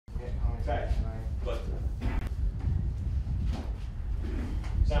Okay. But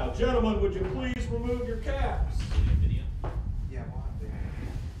now, gentlemen, would you please remove your caps? Yeah, we'll have video.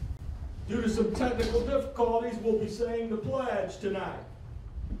 Due to some technical difficulties, we'll be saying the pledge tonight.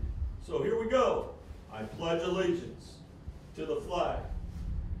 So here we go. I pledge allegiance to the flag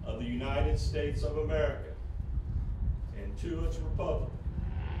of the United States of America and to its republic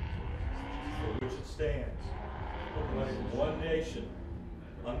for which it stands, one nation,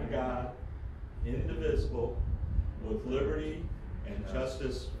 under God, indivisible, with liberty and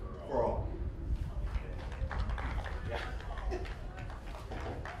justice for all. Yeah.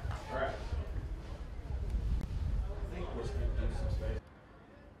 All right. I think we're just going to do some space.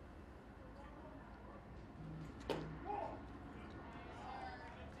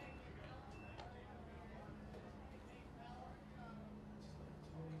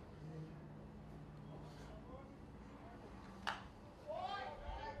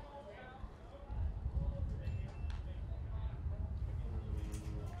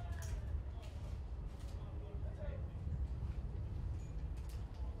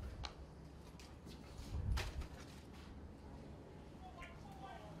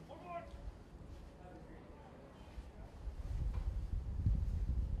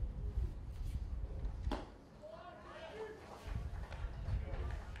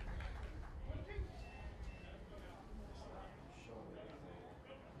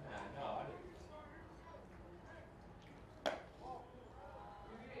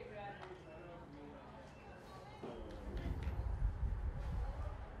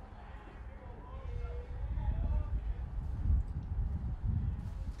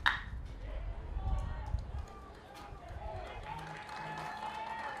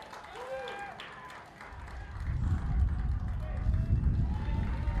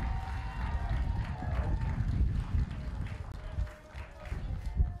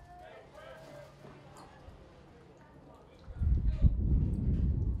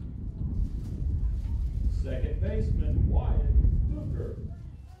 Second baseman, Wyatt Booker.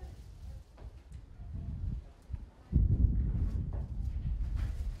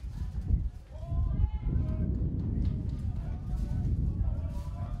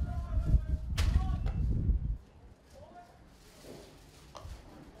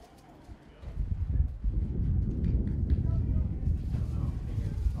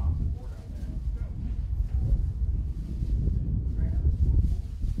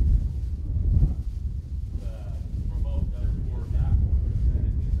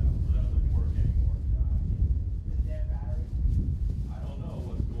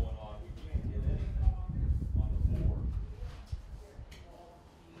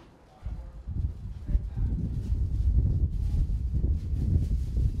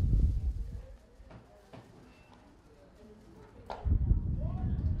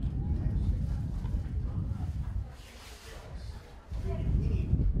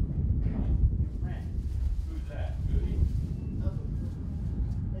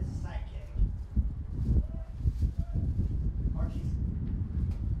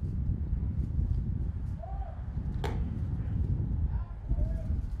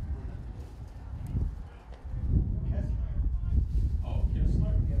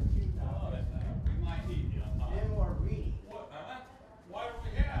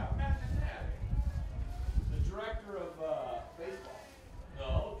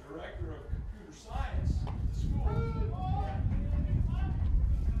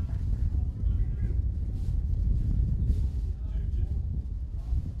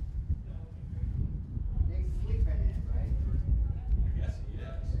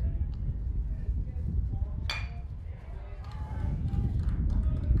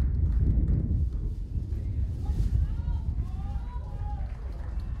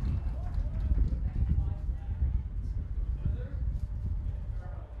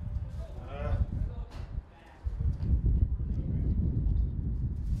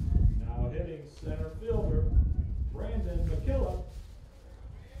 Center fielder, Brandon McKillop.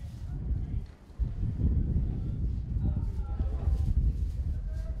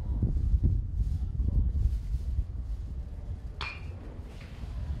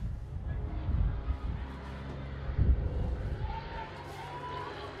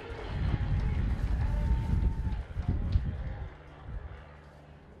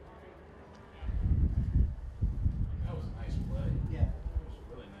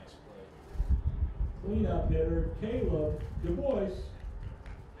 Cleanup hitter, Caleb Du Bois.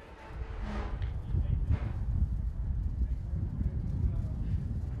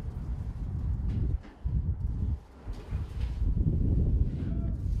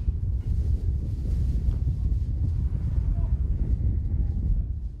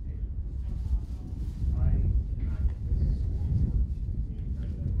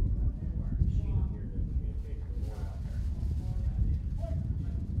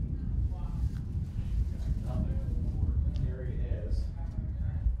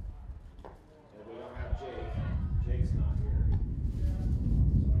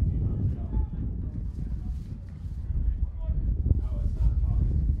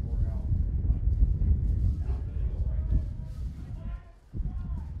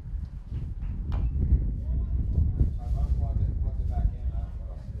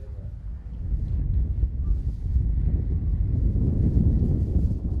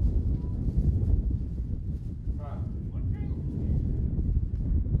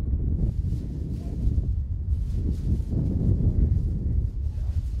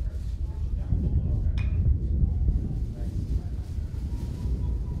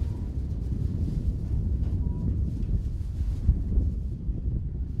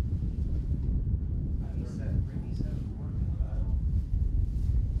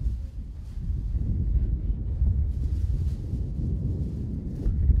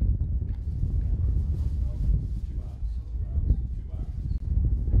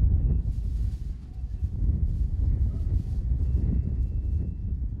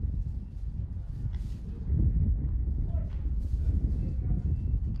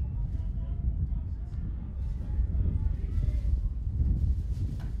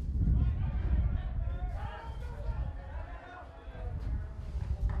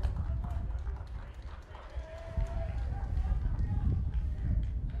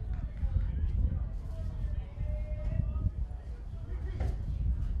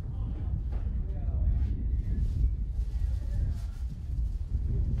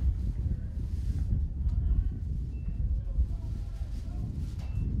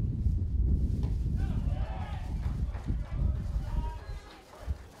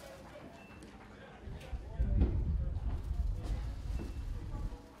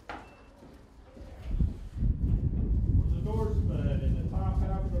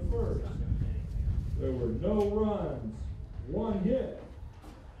 runs, 1 hit.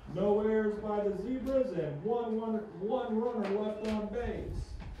 No errors by the Zebras, and one runner left on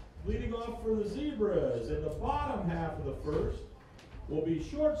base. Leading off for the Zebras in the bottom half of the first will be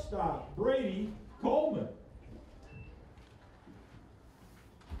shortstop Brady Coleman.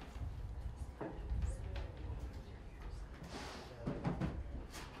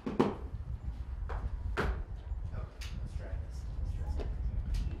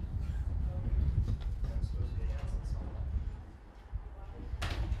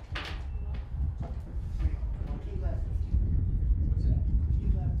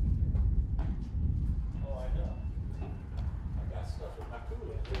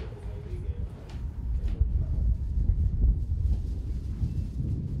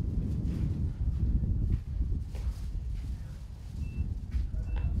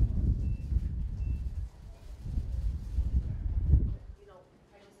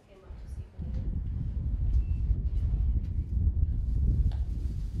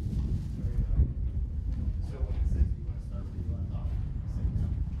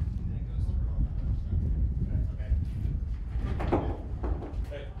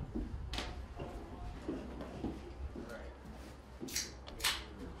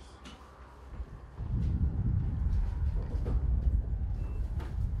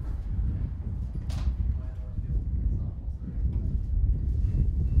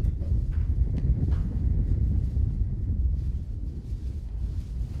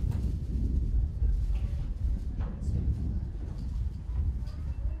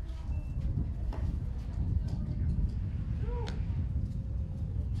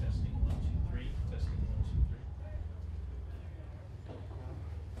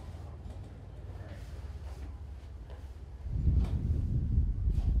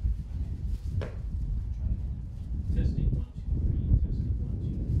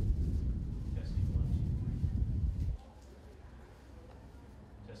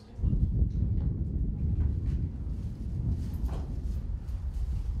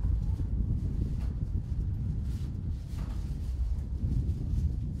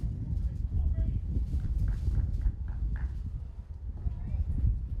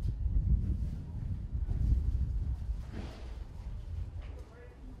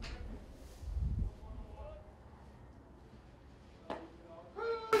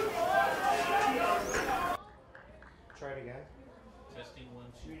 Try it again. Testing 1,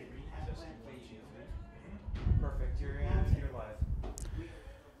 2, 3. Testing 1, 2, 3. Perfect. You're in. You're live.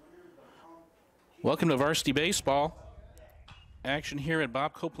 Welcome to Varsity Baseball. Action here at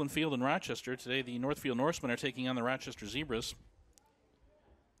Bob Copeland Field in Rochester. Today the Northfield Norsemen are taking on the Rochester Zebras.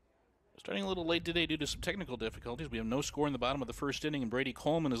 Starting a little late today due to some technical difficulties. We have no score in the bottom of the first inning, and Brady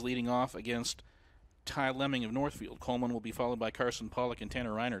Coleman is leading off against Ty Lemming of Northfield. Coleman will be followed by Carson Pollock and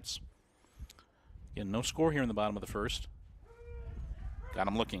Tanner Reinertz. Again, no score here in the bottom of the first. Got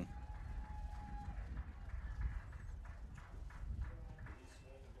him looking.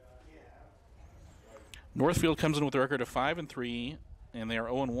 Northfield comes in with a record of 5-3, and they are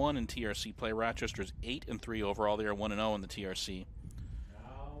 0-1 in TRC play. Rochester is 8-3 overall. They are 1-0 in the TRC.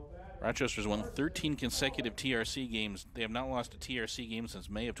 Rochester's won 13 consecutive TRC games. They have not lost a TRC game since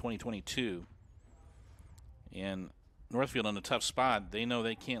May of 2022. And Northfield in a tough spot. They know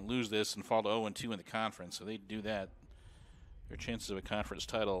they can't lose this and fall to 0-2 in the conference. So they do that, their chances of a conference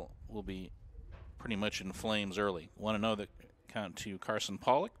title will be pretty much in flames early. 1-0 that count to Carson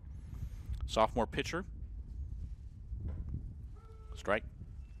Pollock, sophomore pitcher. Strike.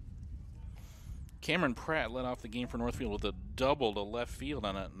 Cameron Pratt led off the game for Northfield with a double to left field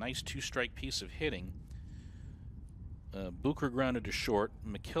on a nice two-strike piece of hitting. Bucher grounded to short.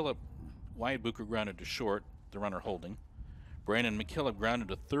 Wyatt Bucher grounded to short, the runner holding. Brandon McKillop grounded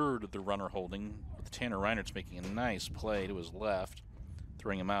to third, the runner holding, with Tanner Reinertz making a nice play to his left,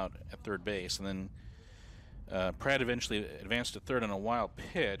 throwing him out at third base. And then Pratt eventually advanced to third on a wild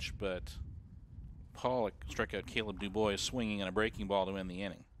pitch, but Pollock struck out Caleb Dubois swinging on a breaking ball to end the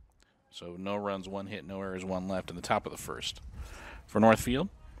inning. So no runs, 1 hit, no errors, 1 left in the top of the first for Northfield.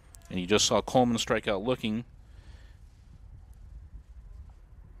 And you just saw Coleman strike out looking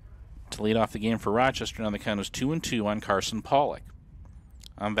to lead off the game for Rochester. Now the count is 2-2 on Carson Pollock.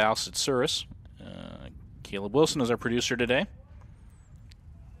 I'm Val Sitsuris. Caleb Wilson is our producer today.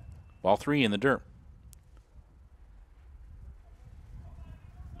 Ball 3 in the dirt.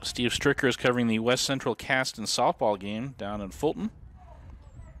 Steve Stricker is covering the West Central Caston softball game down in Fulton.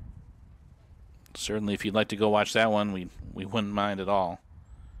 Certainly, if you'd like to go watch that one, we wouldn't mind at all.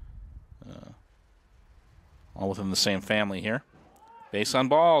 All within the same family here. Base on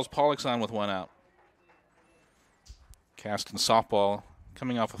balls. Pollock's on with 1 out. Caston softball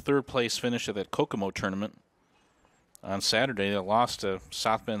coming off a third-place finish at that Kokomo tournament on Saturday. They lost to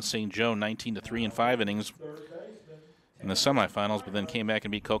South Bend St. Joe 19-3 in 5 innings in the semifinals, but then came back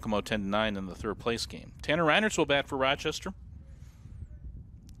and beat Kokomo 10-9 in the third place game. Tanner Reinertz will bat for Rochester.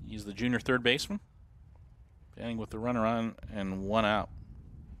 He's the junior third baseman, batting with the runner on and 1 out.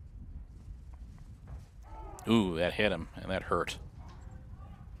 Ooh, that hit him, and that hurt.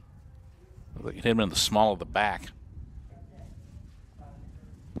 It hit him in the small of the back.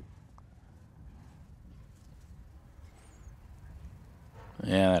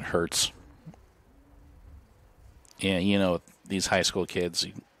 Yeah, that hurts. Yeah, you know, these high school kids,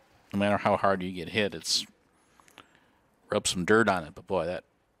 no matter how hard you get hit, it's rub some dirt on it, but boy, that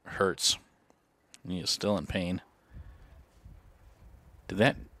hurts. He is still in pain. Did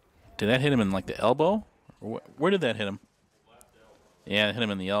that hit him in like the elbow? Or where did that hit him? Yeah, it hit him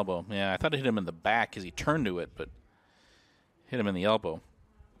in the elbow. Yeah, I thought it hit him in the back because he turned to it, but hit him in the elbow.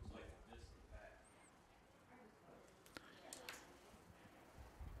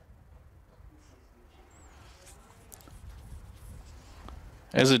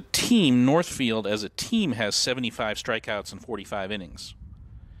 As a team, Northfield as a team has 75 strikeouts in 45 innings.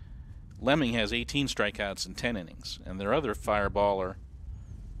 Lemming has 18 strikeouts in 10 innings. And their other fireballer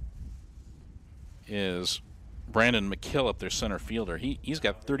is Brandon McKillop, their center fielder. He's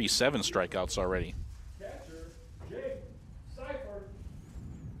got 37 strikeouts already. Catcher, Jake Seifer.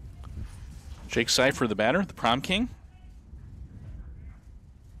 Jake Seifer, the batter, the prom king.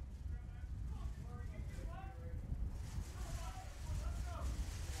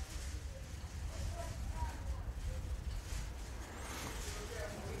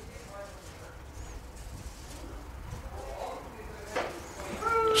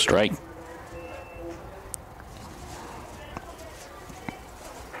 Strike.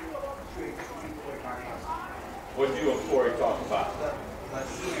 What do you and Corey talk about?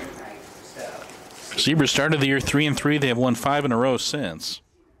 Zebras started the year 3-3. They have won 5 in a row since,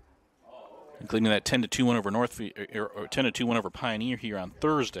 including that 10-2 win over Northfield, or 10-2 win over Pioneer here on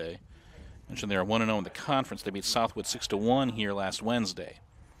Thursday. Mentioned they are 1-0 in the conference. They beat Southwood 6-1 here last Wednesday,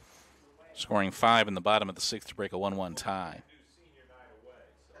 scoring 5 in the bottom of the 6th to break a 1-1 tie.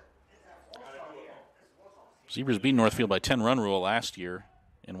 Zebras beat Northfield by 10-run rule last year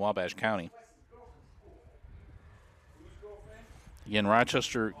in Wabash County. Again,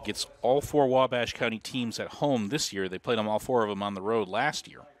 Rochester gets all 4 Wabash County teams at home this year. They played them all 4 of them on the road last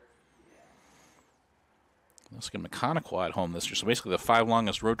year. Let's get McConaughey at home this year. So basically the 5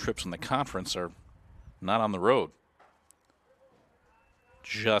 longest road trips in the conference are not on the road.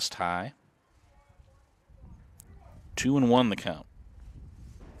 Just high. 2-1 the count.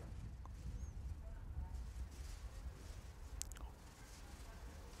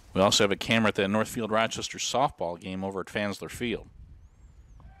 We also have a camera at the Northfield Rochester softball game over at Fansler Field.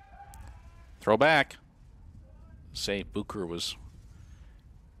 Throw back. Say Booker was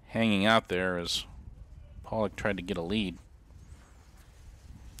hanging out there as Pollock tried to get a lead.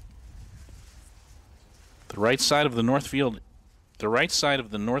 The right side of the Northfield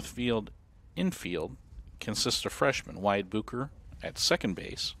infield consists of freshmen Wyatt Booker at second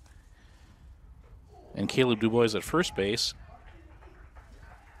base and Caleb Dubois at first base.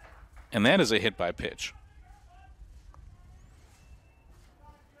 And that is a hit by pitch.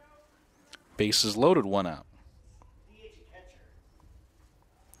 Bases loaded, 1 out.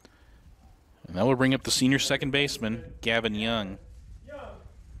 And that will bring up the senior second baseman, Gavin Young.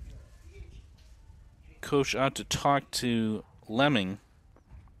 Coach out to talk to Lemming.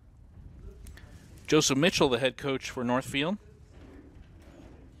 Joseph Mitchell, the head coach for Northfield.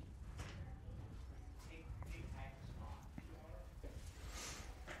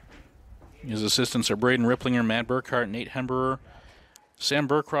 His assistants are Braden Ripplinger, Matt Burkhart, Nate Hemberer, Sam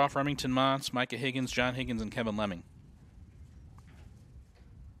Burcroft, Remington Montz, Micah Higgins, John Higgins, and Kevin Lemming.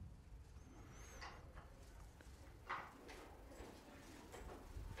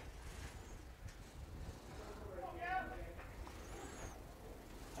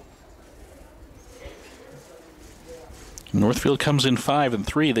 Northfield comes in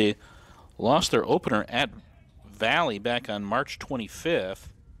 5-3. They lost their opener at Valley back on March 25th.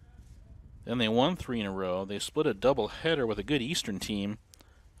 Then they won 3 in a row. They split a doubleheader with a good Eastern team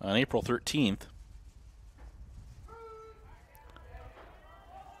on April 13th.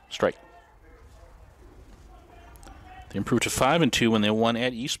 Strike. They improved to 5-2 when they won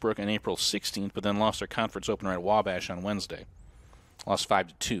at Eastbrook on April 16th, but then lost their conference opener at Wabash on Wednesday. Lost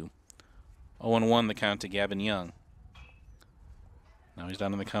 5-2. 0-1 the count to Gavin Young. Now he's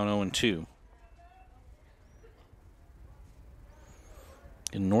down in the count 0-2.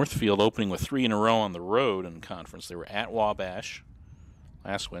 In Northfield, opening with 3 in a row on the road in conference. They were at Wabash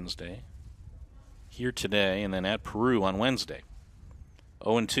last Wednesday. here today, and then at Peru on Wednesday.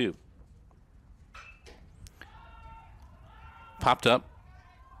 0-2. Popped up.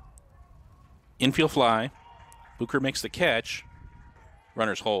 Infield fly. Booker makes the catch.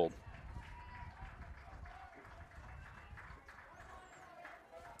 Runners hold.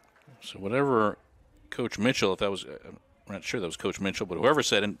 So whatever Coach Mitchell, if that was, I'm not sure that was Coach Mitchell, but whoever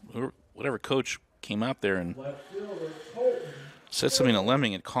said, and whatever coach came out there and said something to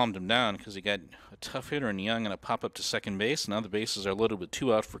Lemming, it calmed him down because he got a tough hitter in Young and a pop up to second base. Now the bases are loaded with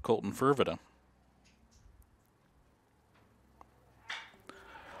 2 out for Colton Fervita.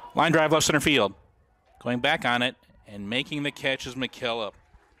 Line drive left center field. Going back on it and making the catch is McKillop.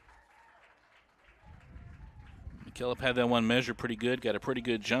 McKillop had that one measured pretty good, got a pretty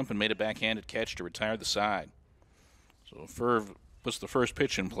good jump, and made a backhanded catch to retire the side. So Ferv puts the first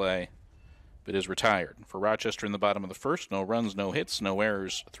pitch in play, but is retired. For Rochester in the bottom of the first, no runs, no hits, no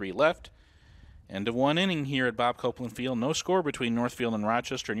errors, 3 left. End of 1 inning here at Bob Copeland Field. No score between Northfield and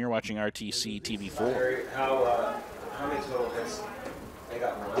Rochester, and you're watching RTC TV4. How many total hits? They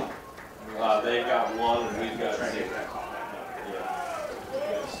got 1. They've got 1, and we've got 6.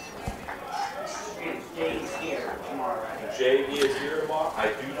 JD is here tomorrow. I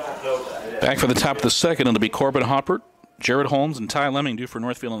do not know that. Back for the top of the second, it'll be Corbin Hoppert, Jared Holmes, and Ty Lemming due for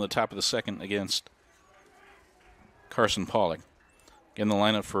Northfield on the top of the second against Carson Pollock. Again, the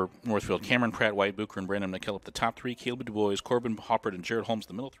lineup for Northfield: Cameron Pratt, White Booker, and Brandon McKillop, the top 3. Caleb Du Bois, Corbin Hoppert, and Jared Holmes,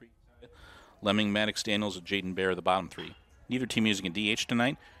 the middle 3. Lemming, Maddox Daniels, and Jaden Bear, the bottom 3. Neither team using a DH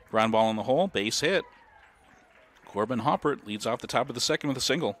tonight. Ground ball in the hole, base hit. Corbin Hoppert leads off the top of the second with a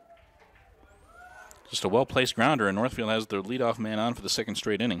single. Just a well-placed grounder, and Northfield has their leadoff man on for the second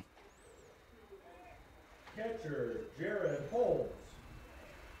straight inning. Catcher, Jared Holmes.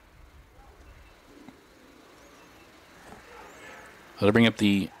 That'll bring up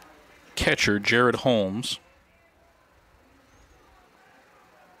the catcher, Jared Holmes.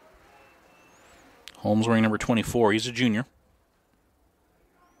 Holmes wearing number 24. He's a junior.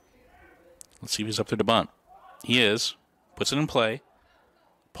 Let's see if he's up there to bunt. He is. Puts it in play.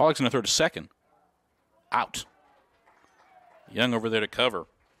 Pollock's going to throw to second. Out. Young over there to cover.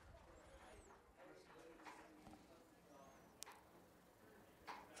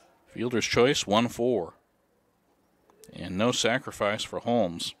 Fielder's choice, 1-4. And no sacrifice for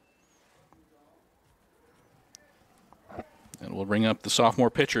Holmes. And we'll bring up the sophomore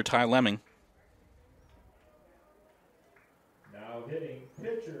pitcher, Ty Lemming. Now hitting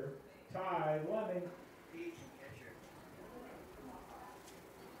pitcher, Ty Lemming.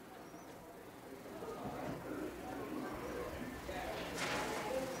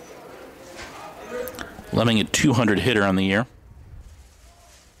 Lemming a 200 hitter on the year.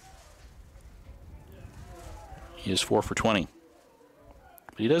 He is 4 for 20.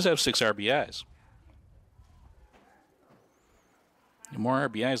 But he does have 6 RBIs. The more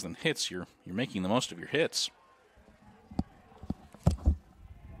RBIs than hits, you're making the most of your hits.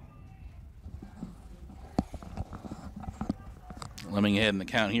 Lemming ahead in the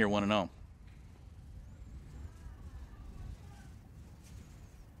count here, 1-0.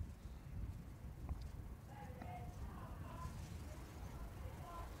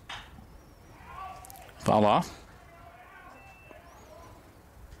 Foul off.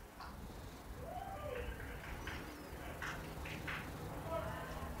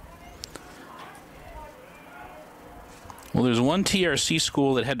 Well, there's one TRC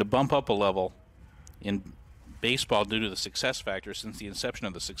school that had to bump up a level in baseball due to the success factor since the inception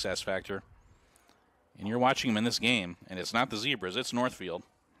of the success factor. And you're watching them in this game, and it's not the Zebras, it's Northfield.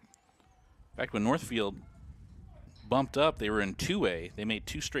 In fact, when Northfield bumped up, they were in 2A. They made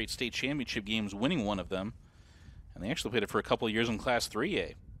 2 straight state championship games, winning one of them. And they actually played it for a couple of years in Class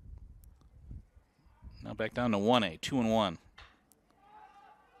 3A. Now back down to 1A, 2-1.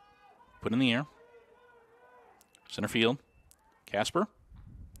 Put in the air. Center field. Casper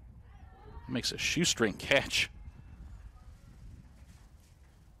makes a shoestring catch.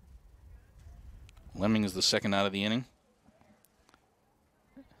 Lemming is the second out of the inning.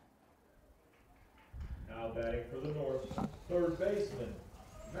 Now batting for the North, third baseman,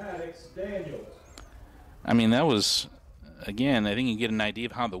 Maddox Daniels. I mean, that was, again, I think you get an idea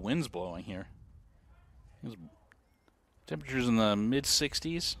of how the wind's blowing here. Temperatures in the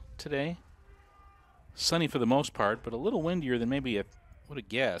mid-60s today. Sunny for the most part, but a little windier than maybe I would have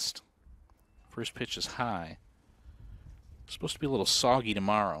guessed. First pitch is high. It's supposed to be a little soggy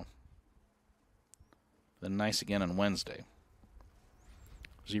tomorrow. Then nice again on Wednesday.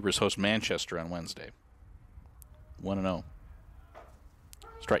 Zebras host Manchester on Wednesday. 1-0.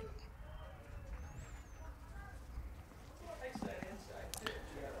 Strike.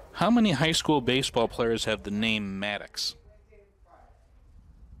 How many high school baseball players have the name Maddox?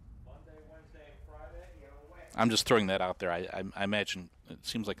 I'm just throwing that out there. I imagine it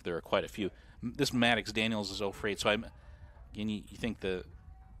seems like there are quite a few. This Maddox Daniels is 0 for 8, so again, you think the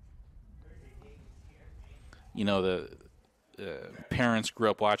parents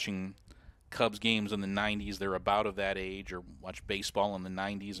grew up watching Cubs games in the 90s. They're about of that age, or watched baseball in the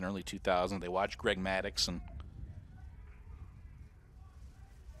 90s and early 2000s. They watched Greg Maddox and.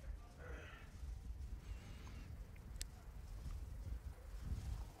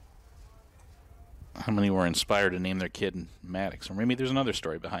 How many were inspired to name their kid Maddox? Or maybe there's another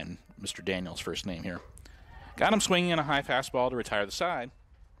story behind Mr. Daniels' first name here. Got him swinging on a high fastball to retire the side.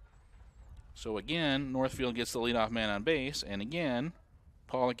 So again, Northfield gets the leadoff man on base, and again,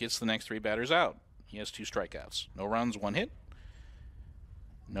 Pollock gets the next 3 batters out. He has 2 strikeouts. No runs, 1 hit.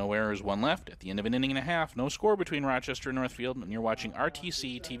 No errors, 1 left. At the end of an inning and a half, no score between Rochester and Northfield, and you're watching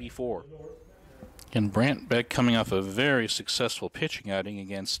RTC TV4. And Brant Beck coming off a very successful pitching outing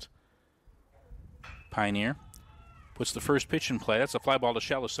against Pioneer. Puts the first pitch in play. That's a fly ball to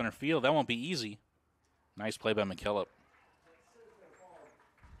shallow center field. That won't be easy. Nice play by McKillop.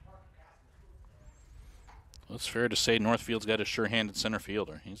 Well, it's fair to say Northfield's got a sure-handed center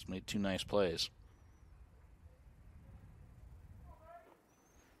fielder. He's made 2 nice plays.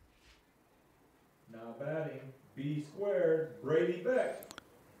 Now batting, B squared, Brady Beck.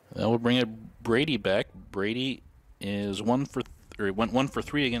 That will bring it Brady Beck. Brady is went 1 for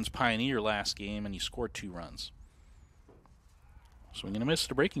 3 against Pioneer last game, and he scored 2 runs. Swinging and a miss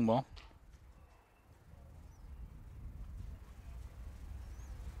to breaking ball.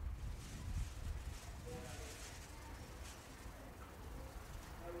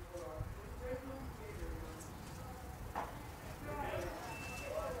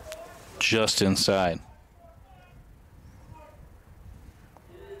 Just inside.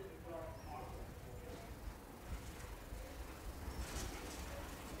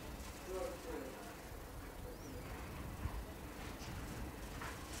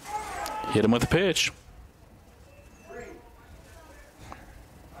 Hit him with a pitch.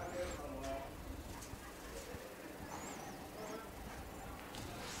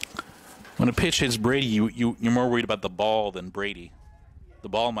 When a pitch hits Brady, you're more worried about the ball than Brady. The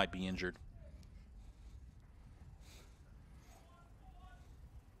ball might be injured.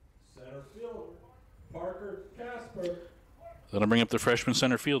 Center fielder, Parker Casper. That'll bring up the freshman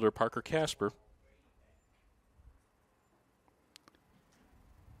center fielder, Parker Casper.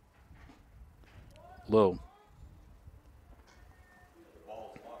 Low.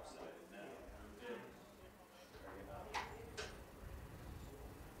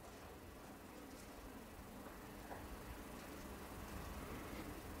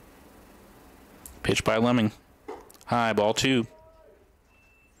 Pitch by Lemming. High, ball 2.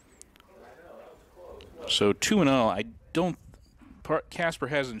 So 2-0. I don't. Casper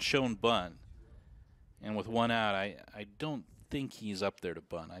hasn't shown bunt, and with 1 out, I don't think he's up there to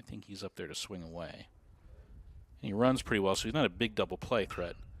bunt. I think he's up there to swing away. And he runs pretty well, so he's not a big double play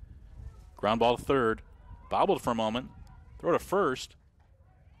threat. Ground ball to third, bobbled for a moment, throw to first,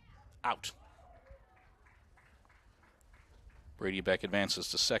 out. Brady Beck advances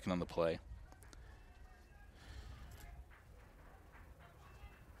to second on the play.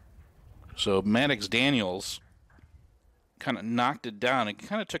 So Maddox Daniels kind of knocked it down. It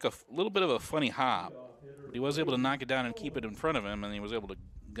kind of took a little bit of a funny hop. But he was able to knock it down and keep it in front of him, and he was able to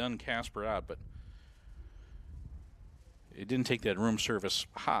gun Casper out. But it didn't take that room service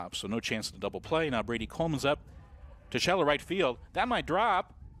hop, so no chance to double play. Now Brady Coleman's up to shallow right field. That might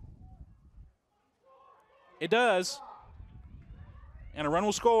drop. It does. And a run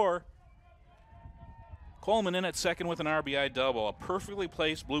will score. Coleman in at second with an RBI double. A perfectly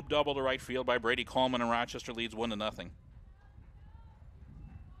placed bloop double to right field by Brady Coleman, and Rochester leads 1-0.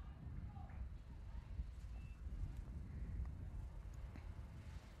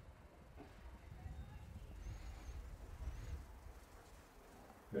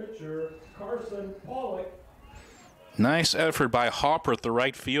 Pitcher, Carson Pollock. Nice effort by Hopper, the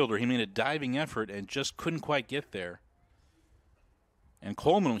right fielder. He made a diving effort and just couldn't quite get there. And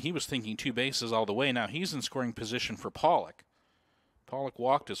Coleman, he was thinking 2 bases all the way. Now he's in scoring position for Pollock. Pollock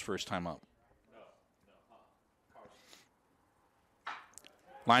walked his first time up.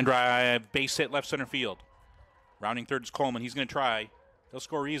 Line drive, base hit, left center field. Rounding third is Coleman. He's going to try. They'll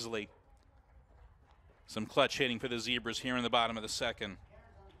score easily. Some clutch hitting for the Zebras here in the bottom of the second.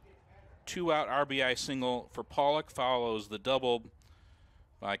 2-out RBI single for Pollock follows the double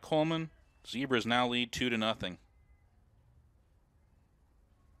by Coleman. Zebras now lead 2-0.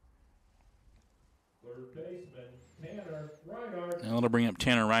 Third baseman, Tanner Reinhardt. Now it'll bring up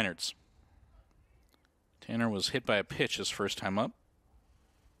Tanner Reinertz. Tanner was hit by a pitch his first time up.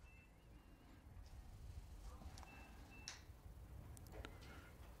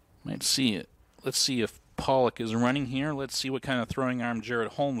 Might see it. Let's see if Pollock is running here. Let's see what kind of throwing arm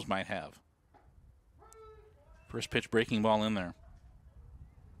Jared Holmes might have. First pitch breaking ball in there.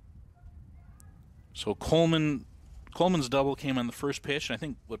 So Coleman's double came on the first pitch, and I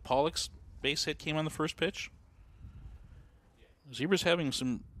think what Pollock's base hit came on the first pitch. Zebra's having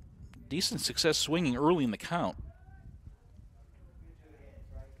some decent success swinging early in the count.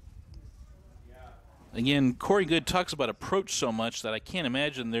 Again, Corey Good talks about approach so much that I can't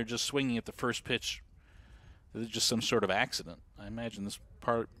imagine they're just swinging at the first pitch. It's just some sort of accident. I imagine this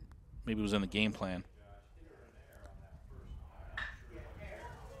part maybe was in the game plan.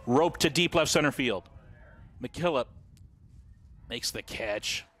 Rope to deep left center field. McKillop makes the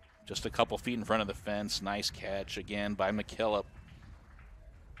catch. Just a couple feet in front of the fence. Nice catch again by McKillop.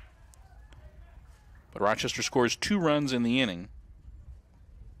 But Rochester scores 2 runs in the inning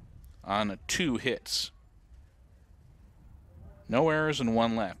on 2 hits. No errors and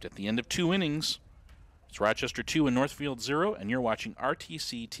 1 left. At the end of 2 innings, it's Rochester 2 and Northfield 0, and you're watching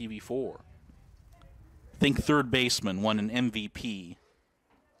RTC TV4. Think third baseman, won an MVP.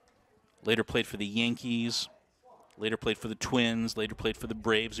 Later played for the Yankees. Later played for the Twins. Later played for the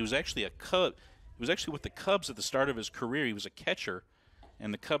Braves. He was actually a Cub. He was actually with the Cubs at the start of his career. He was a catcher,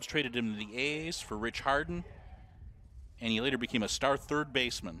 and the Cubs traded him to the A's for Rich Harden, and he later became a star third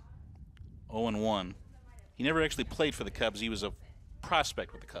baseman. 0-1. He never actually played for the Cubs. He was a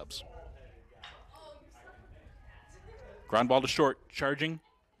prospect with the Cubs. Ground ball to short, charging.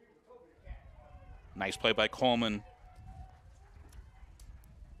 Nice play by Coleman.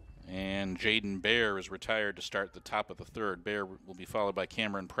 And Jaden Bear is retired to start the top of the third. Bear will be followed by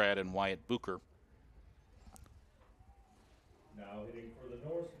Cameron Pratt and Wyatt Booker. Now hitting for the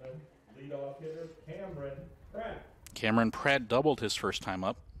Norseman, leadoff hitter Cameron Pratt. Cameron Pratt doubled his first time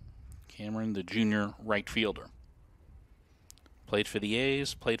up. Cameron, the junior right fielder. Played for the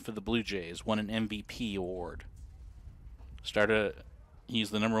A's, played for the Blue Jays, won an MVP award. He's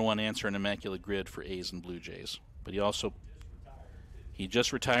the #1 answer in Immaculate Grid for A's and Blue Jays. But he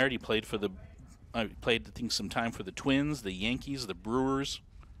just retired. He played for I think some time for the Twins, the Yankees, the Brewers,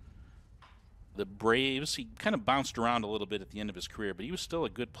 the Braves. He kind of bounced around a little bit at the end of his career, but he was still a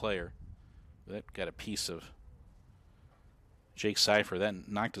good player. That got a piece of Jake Cipher. That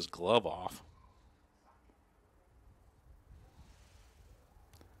knocked his glove off.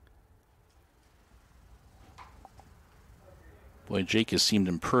 Boy, Jake has seemed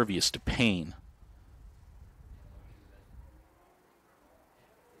impervious to pain.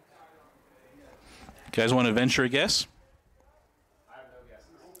 You guys want to venture a guess? I have no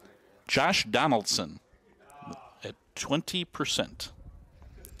guesses. Josh Donaldson at 20%.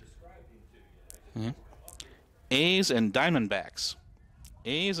 A's and Diamondbacks.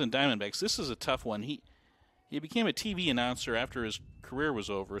 A's and Diamondbacks. This is a tough one. He became a TV announcer after his career was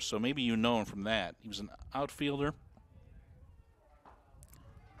over, so maybe you know him from that. He was an outfielder.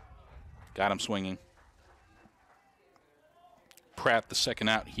 Got him swinging. Pratt, the second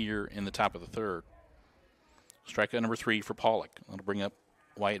out here in the top of the third. Strikeout number 3 for Pollock. That'll bring up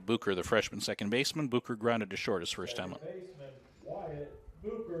Wyatt Booker, the freshman second baseman. Booker grounded to short his first time up. Wyatt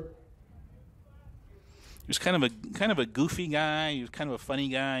Booker. He was kind of a goofy guy. He was kind of a funny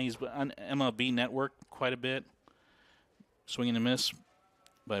guy. He's on MLB Network quite a bit. Swing and a miss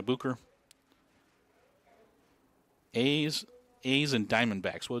by Booker. A's and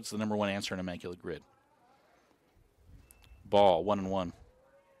Diamondbacks. What's the #1 answer in Immaculate Grid? Ball, 1-1.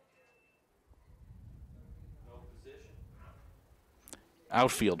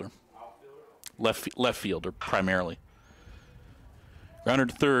 Outfielder. Left fielder, primarily. Grounded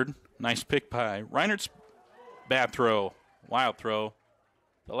to third. Nice pick by Reinert's. Bad throw. Wild throw.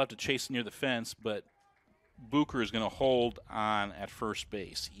 They'll have to chase near the fence, but Booker is going to hold on at first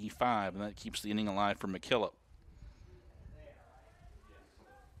base. E5, and that keeps the inning alive for McKillop.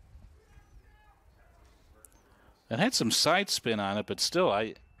 It had some side spin on it, but still,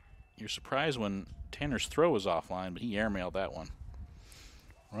 you're surprised when Tanner's throw was offline, but he airmailed that one.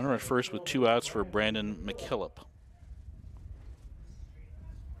 Runner at first with 2 outs for Brandon McKillop.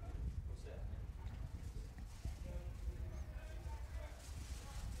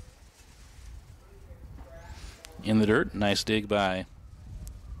 In the dirt, nice dig by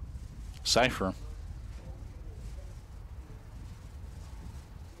Cipher.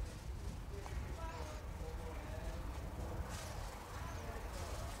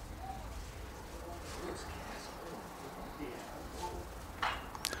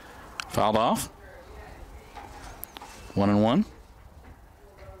 Fouled off. 1-1.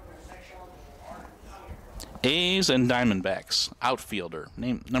 A's and Diamondbacks. Outfielder.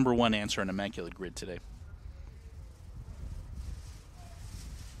 Name number one answer in Immaculate Grid today.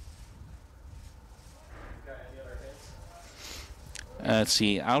 Let's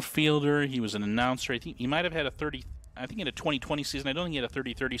see. Outfielder. He was an announcer. I think he might have had a 30. I think in a 2020 season. I don't think he had a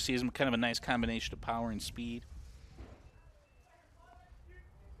 30-30 season. Kind of a nice combination of power and speed.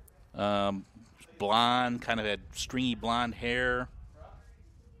 Blonde. Kind of had stringy blonde hair.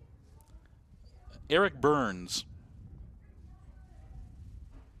 Eric Burns.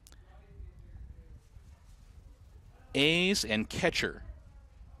 A's and catcher.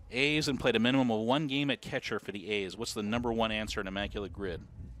 A's and played a minimum of one game at catcher for the A's. What's the number one answer in Immaculate Grid?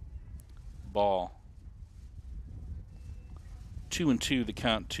 Ball. 2-2 the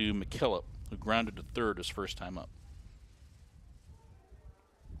count to McKillop, who grounded to third his first time up.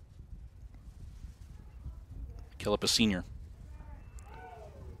 McKillop, a senior.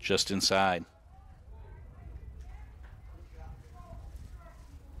 Just inside.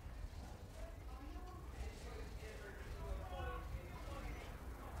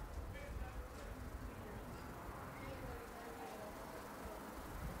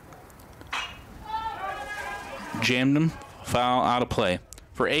 Jammed him, foul, out of play.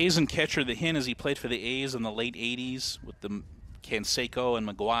 For A's and catcher, the hint is he played for the A's in the late 80s with the Canseco and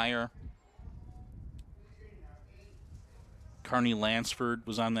McGuire. Carney Lansford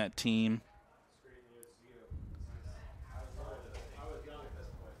was on that team.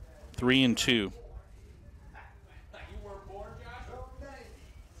 3-2.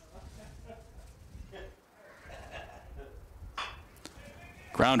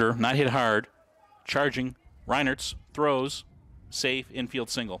 Grounder, not hit hard. Charging. Reinertz throws, safe, infield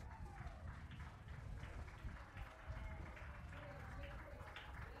single.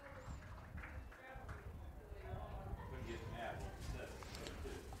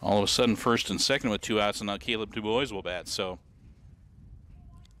 All of a sudden, first and second with 2 outs, and now Caleb DuBois will bat. So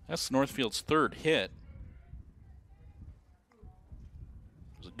that's Northfield's third hit. It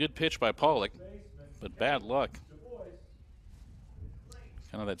was a good pitch by Pollock, but bad luck.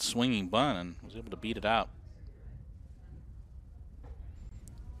 Kind of that swinging bunt, and was able to beat it out.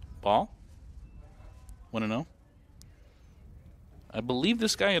 Ball. 1-0. I believe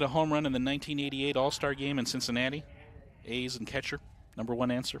this guy had a home run in the 1988 All-Star game in Cincinnati. A's and catcher. Number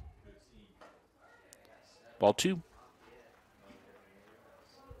one answer. Ball 2.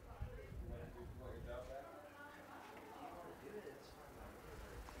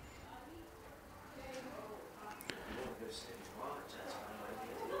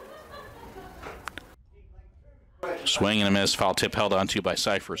 Swing and a miss. Foul tip held onto by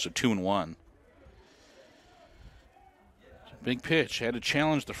Cypher, so 2-1. Big pitch. Had to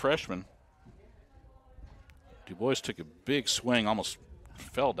challenge the freshman. DuBois took a big swing, almost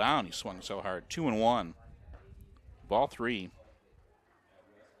fell down. He swung so hard. 2-1. Ball 3.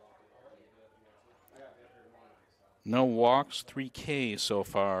 No walks, 3 Ks so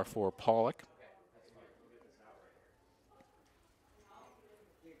far for Pollock.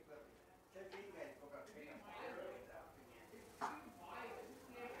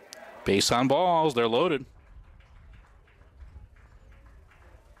 Base on balls, they're loaded.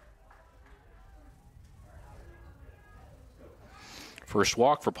 First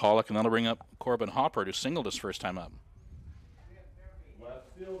walk for Pollock, and that'll bring up Corbin Hopper, who singled his first time up. Left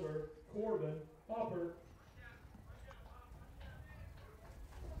fielder, Corbin Hopper.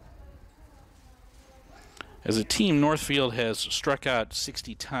 As a team, Northfield has struck out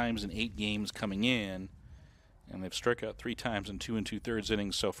 60 times in 8 games coming in, and they've struck out 3 times in 2 2/3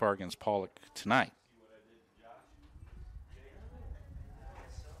 innings so far against Pollock tonight.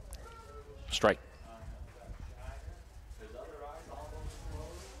 Strike.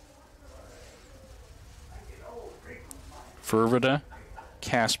 Fervada,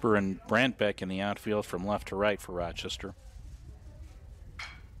 Casper, and Brantbeck in the outfield from left to right for Rochester.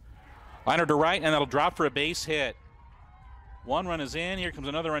 Liner to right, and that'll drop for a base hit. 1 run is in. Here comes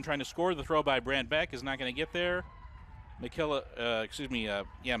another run trying to score. The throw by Brantbeck is not going to get there. DuBois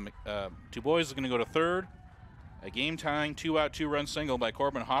is going to go to third. A game-tying 2-out, 2-run single by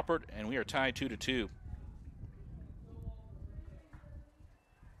Corbin Hoppert, and we are tied 2-2.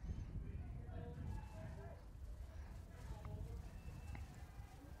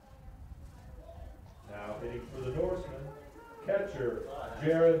 Now hitting for the Norseman, catcher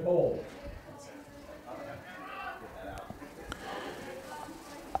Jared Holmes.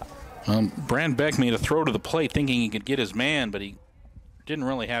 Brantbeck made a throw to the plate thinking he could get his man, but he didn't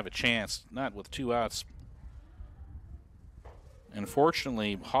really have a chance, not with 2 outs.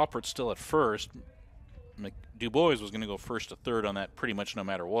 Unfortunately, Hoppert's still at first. DuBois was going to go first to third on that pretty much no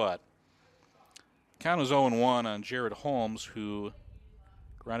matter what. Count was 0-1 on Jared Holmes, who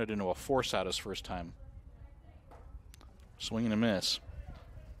grounded into a force out his first time. Swing and a miss.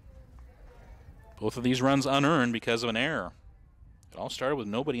 Both of these runs unearned because of an error. It all started with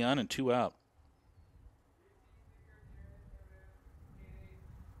nobody on and 2 out.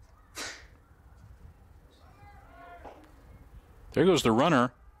 There goes the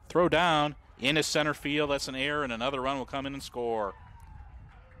runner. Throw down into center field. That's an error, and another run will come in and score.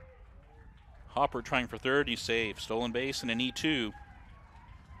 Hopper trying for third. He's safe. Stolen base and an E2.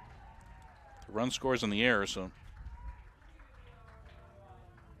 The run scores on the error, so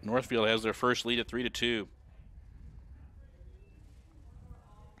Northfield has their first lead at 3-2.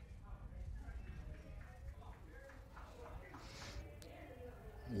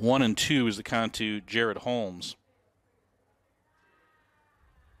 One and 2 is the count to Jared Holmes.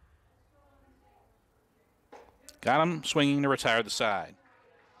 Got him swinging to retire the side.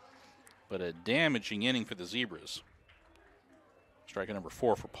 But a damaging inning for the Zebras. Strikeout number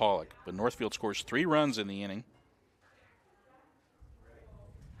 4 for Pollock. But Northfield scores 3 runs in the inning.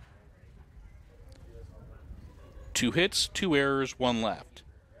 Two hits, 2 errors, 1 left.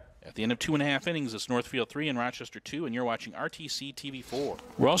 At the end of 2.5 innings, it's Northfield 3 and Rochester 2, and you're watching RTC TV 4.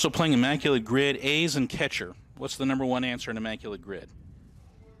 We're also playing Immaculate Grid, A's and catcher. What's the number 1 answer in Immaculate Grid?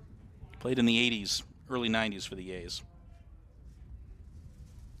 Played in the 80s, early 90s for the A's.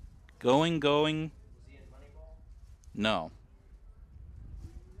 Going. No.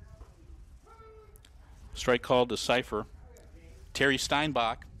 Strike called to Cipher. Terry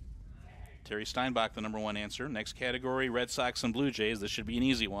Steinbach. Terry Steinbach, the number 1 answer. Next category, Red Sox and Blue Jays. This should be an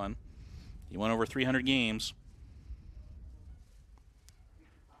easy one. He won over 300 games.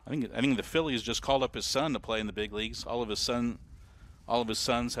 I think the Phillies just called up his son to play in the big leagues. All of his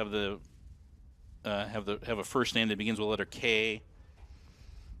sons have a first name that begins with the letter K.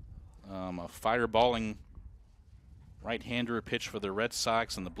 A fireballing right-hander pitched for the Red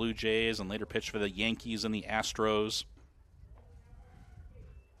Sox and the Blue Jays, and later pitched for the Yankees and the Astros.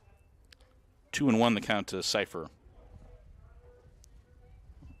 2-1 the count to Cipher.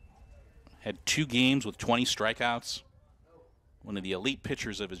 Had 2 games with 20 strikeouts. One of the elite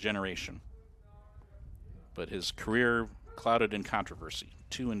pitchers of his generation. But his career clouded in controversy.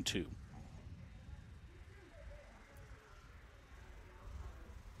 2-2.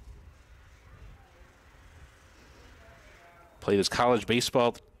 Played his college baseball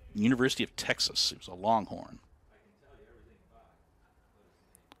at the University of Texas. He was a Longhorn.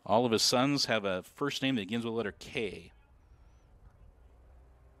 All of his sons have a first name that begins with the letter K.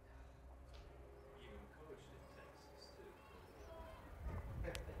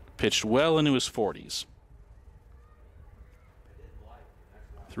 Pitched well into his 40s.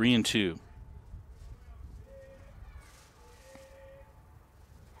 3-2.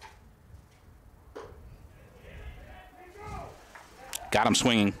 Got him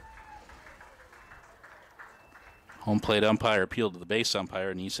swinging. Home plate umpire appealed to the base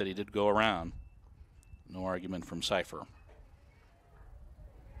umpire, and he said he did go around. No argument from Cipher.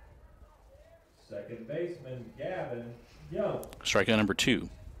 Second baseman, Gavin Young. Strikeout number 2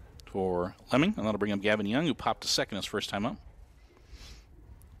 for Lemming, and that'll bring up Gavin Young, who popped to second his first time up.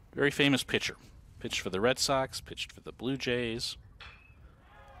 Very famous pitcher. Pitched for the Red Sox, pitched for the Blue Jays.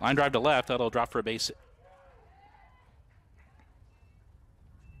 Line drive to left, that'll drop for a base hit.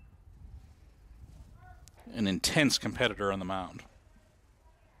 An intense competitor on the mound.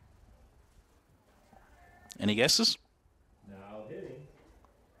 Any guesses? Now hitting.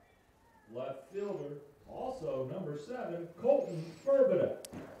 Left fielder, also number 7, Colton Furbida.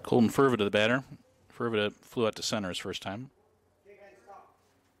 Colton Furbida, the batter. Furbida flew out to center his first time.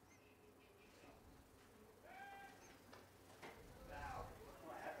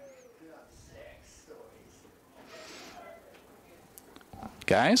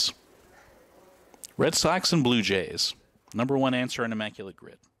 Guys? Red Sox and Blue Jays. Number 1 answer on Immaculate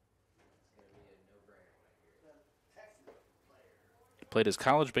Grid. Played his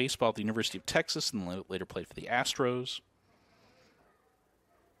college baseball at the University of Texas and later played for the Astros.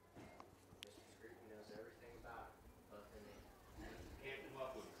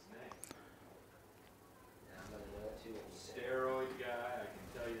 Steroid guy, I can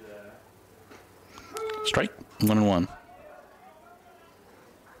tell you that. Strike, 1-1.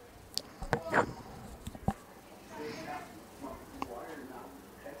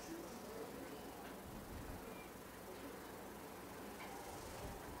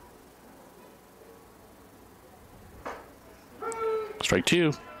 Strike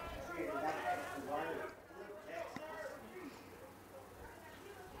 2.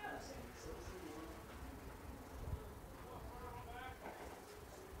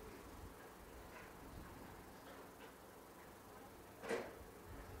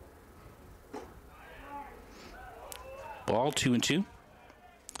 Ball 2-2.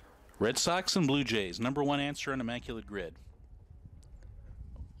 Red Sox and Blue Jays. Number one answer on Immaculate Grid.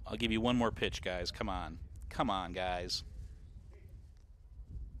 I'll give you one more pitch, guys. Come on. Come on, guys.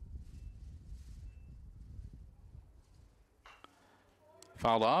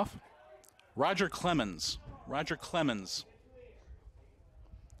 Fouled off. Roger Clemens. Roger Clemens.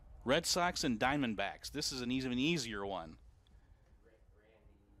 Red Sox and Diamondbacks. This is an even easier one.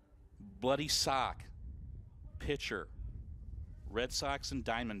 Bloody Sock. Pitcher. Red Sox and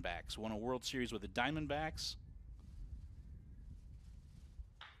Diamondbacks. Won a World Series with the Diamondbacks.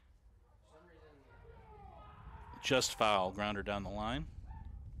 Just foul. Grounder down the line.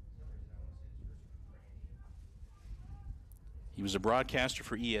 He was a broadcaster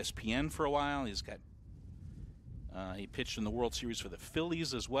for ESPN for a while. He pitched in the World Series for the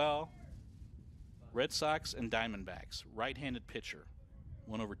Phillies as well. Red Sox and Diamondbacks. Right-handed pitcher.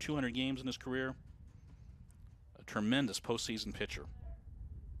 Won over 200 games in his career. A tremendous postseason pitcher.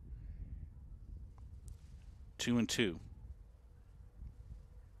 2-2.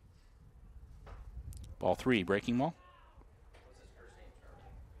 Ball 3, breaking ball.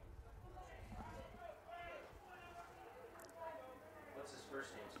 What's his first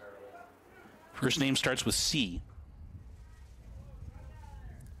name start with? First name starts with C.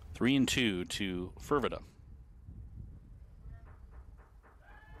 3-2 to Fervida.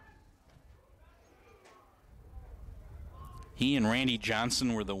 He and Randy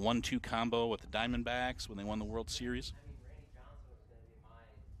Johnson were the 1-2 combo with the Diamondbacks when they won the World Series. I mean, Randy Johnson was going to be my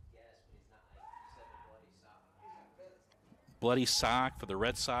guess, but he's not. Like you said, the bloody sock. Bloody sock for the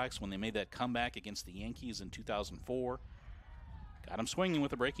Red Sox when they made that comeback against the Yankees in 2004. Got him swinging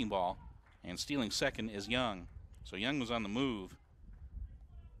with a breaking ball, and stealing second is Young. So Young was on the move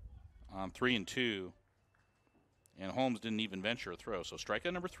on 3-2, and Holmes didn't even venture a throw. So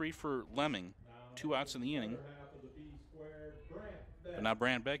strikeout number 3 for Lemming. 2 outs in the inning. But now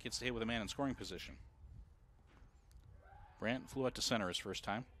Brant Beck gets to hit with a man in scoring position. Brant flew out to center his first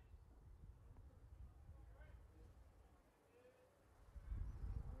time.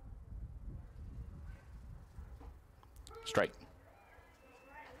 Strike.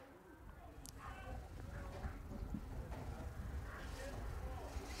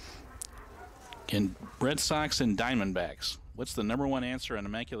 Again, Red Sox and Diamondbacks. What's the number one answer on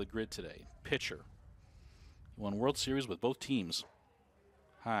Immaculate Grid today? Pitcher. He won World Series with both teams.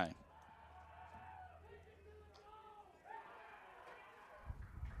 High.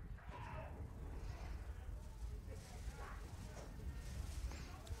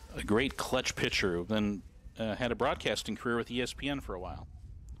 A great clutch pitcher who then had a broadcasting career with ESPN for a while.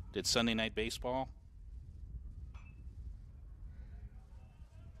 Did Sunday Night Baseball.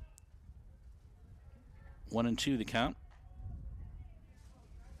 One and two the count.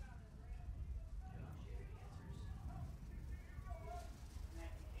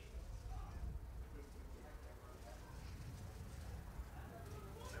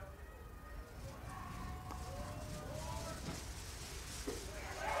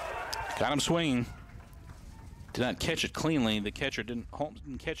 Got him swinging. Did not catch it cleanly. The catcher Holmes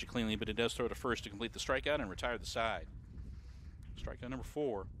didn't catch it cleanly, but it does throw to first to complete the strikeout and retire the side. Strikeout number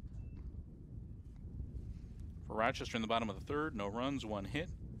 4. For Rochester in the bottom of the third, no runs, 1 hit,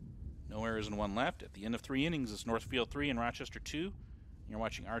 no errors and 1 left. At the end of 3 innings, it's Northfield 3 and Rochester 2. You're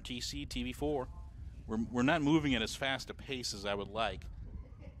watching RTC TV 4. We're not moving at as fast a pace as I would like.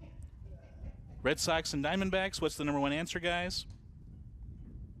 Red Sox and Diamondbacks, what's the number one answer, guys?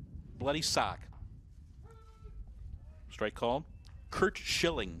 Bloody sock. Strike called. Kurt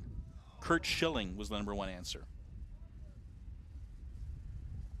Schilling. Kurt Schilling was the number one answer.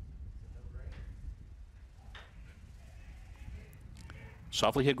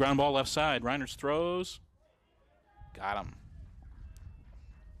 Softly hit ground ball left side. Reiners throws. Got him.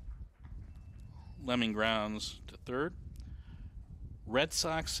 Lemming grounds to third. Red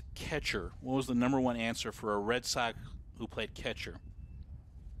Sox catcher. What was the number one answer for a Red Sox who played catcher?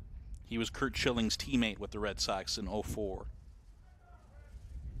 He was Kurt Schilling's teammate with the Red Sox in 2004.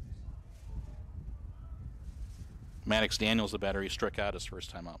 Maddox Daniels, the batter, he struck out his first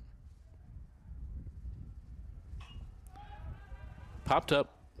time up. Popped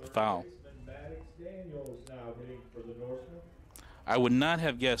up, foul. Maddox Daniels now hitting for the Norseman. I would not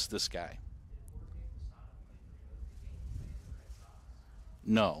have guessed this guy.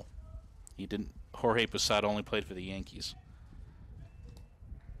 No, he didn't. Jorge Posada only played for the Yankees.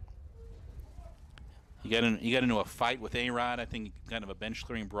 He got into a fight with A-Rod. I think kind of a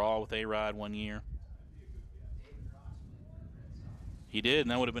bench-clearing brawl with A-Rod one year. He did,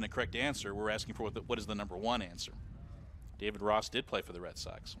 and that would have been a correct answer. We're asking for what is the number one answer. David Ross did play for the Red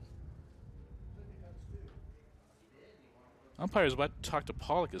Sox. Umpire is about to talk to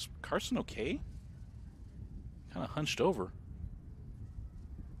Pollock. Is Carson okay? Kind of hunched over.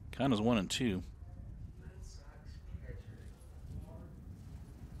 Count is 1-2. Red Sox catcher.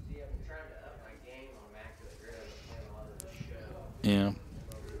 See, I'm trying to up my game on Immaculate Grid. I've been playing a lot of the show. Yeah. I'm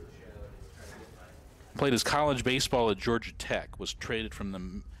over the show and trying to get my. Played his college baseball at Georgia Tech. He was traded from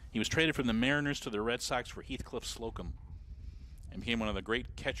the Mariners to the Red Sox for Heathcliff Slocum, and became one of the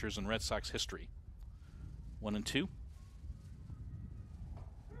great catchers in Red Sox history. 1-2.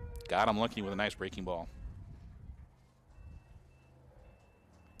 Got him lucky with a nice breaking ball.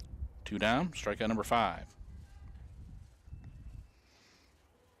 2 down. Strikeout number 5.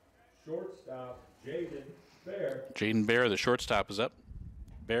 Shortstop, Jaden Bear. Jaden Bear, the shortstop, is up.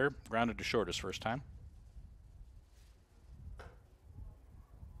 Bear grounded to short his first time.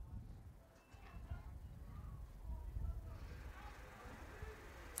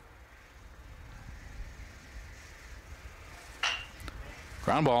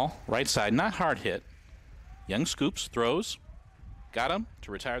 Ground ball, right side, not hard hit. Young scoops, throws, got him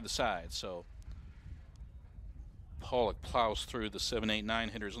to retire the side. So Pollock plows through the 7, 8, 9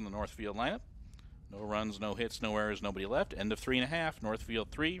 hitters in the Northfield lineup. No runs, no hits, no errors, nobody left. End of 3.5.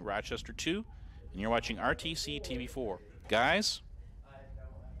 Northfield 3, Rochester 2. And you're watching RTC TV4. Guys,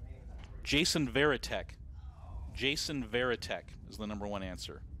 Jason Varitek. Jason Varitek is the number 1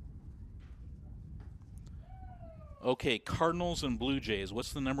 answer. Okay, Cardinals and Blue Jays.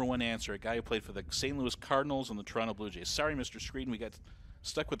 What's the number 1 answer? A guy who played for the St. Louis Cardinals and the Toronto Blue Jays. Sorry, Mr. Screeden, we got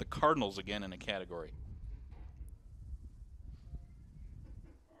stuck with the Cardinals again in a category.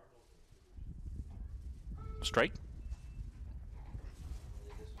 Strike.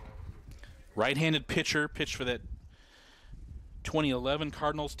 Right-handed pitcher, pitched for that 2011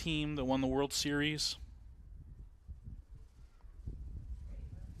 Cardinals team that won the World Series.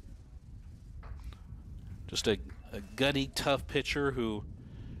 Just a gutty, tough pitcher who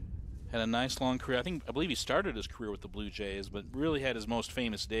had a nice long career. I believe he started his career with the Blue Jays, but really had his most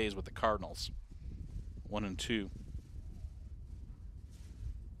famous days with the Cardinals. 1-2.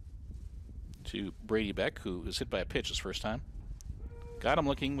 To Brady Beck, who was hit by a pitch his first time. Got him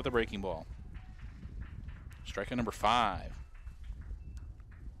looking with a breaking ball. Strikeout number 5.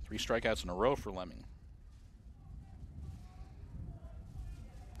 3 strikeouts in a row for Lemming.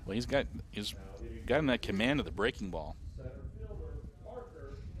 Well, he's gotten that command of the breaking ball.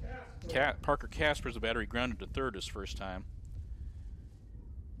 Parker Casper's a batter. He grounded to third his first time.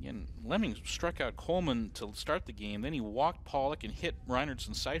 Again, Lemming struck out Coleman to start the game. Then he walked Pollock and hit Reinertz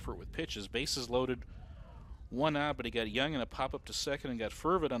and Seifert with pitches. Bases loaded, 1 out, but he got Young in a pop-up to second and got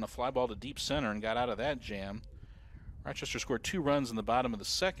Fervid on a fly ball to deep center and got out of that jam. Rochester scored 2 runs in the bottom of the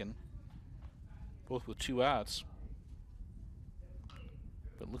second, both with 2 outs.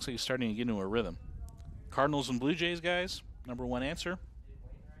 But it looks like he's starting to get into a rhythm. Cardinals and Blue Jays, guys. Number 1 answer.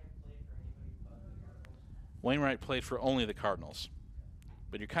 Wainwright played for only the Cardinals.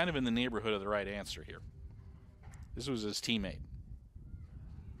 But you're kind of in the neighborhood of the right answer here. This was his teammate.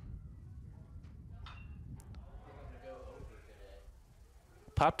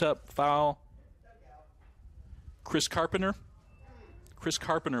 Popped up, foul. Chris Carpenter. Chris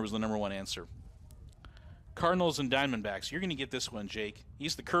Carpenter was the number 1 answer. Cardinals and Diamondbacks. You're going to get this one, Jake.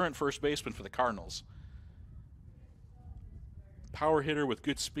 He's the current first baseman for the Cardinals. Power hitter with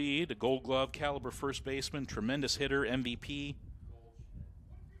good speed, a Gold Glove caliber first baseman, tremendous hitter, MVP.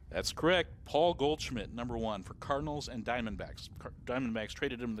 That's correct. Paul Goldschmidt, number 1 for Cardinals and Diamondbacks. Diamondbacks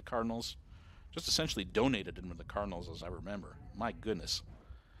traded him to the Cardinals, just essentially donated him to the Cardinals, as I remember. My goodness.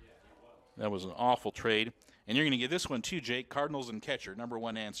 That was an awful trade. And you're going to get this one too, Jake. Cardinals and catcher, number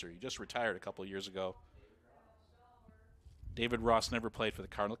 1 answer. He just retired a couple years ago. David Ross never played for the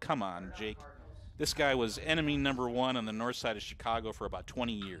Cardinals. Come on, Jake. This guy was enemy number 1 on the north side of Chicago for about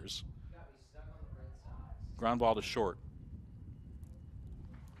 20 years. Ground ball to short.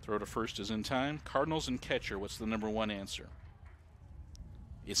 Throw to first is in time. Cardinals and catcher, what's the number 1 answer?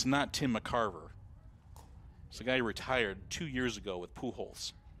 It's not Tim McCarver. It's the guy who retired 2 years ago with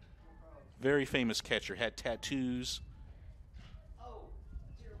Pujols. Very famous catcher, had tattoos.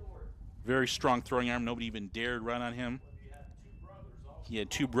 Very strong throwing arm. Nobody even dared run on him. He had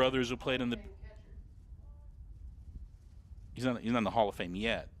 2 brothers who played in the... He's not in the Hall of Fame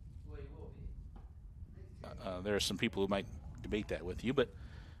yet. There are some people who might debate that with you, but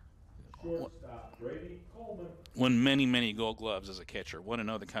won many, many Gold Gloves as a catcher.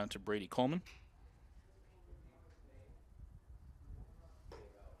 1-0 the count to Brady Coleman.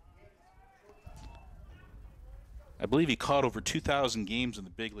 I believe he caught over 2,000 games in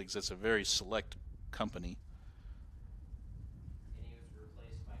the big leagues. That's a very select company. And he was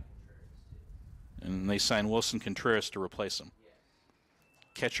replaced by Contreras, too. And And they signed Wilson Contreras to replace him.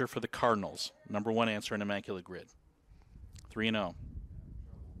 Catcher for the Cardinals. Number 1 answer in Immaculate Grid. 3-0.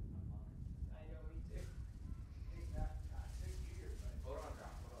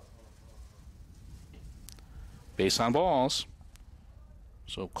 Base on balls.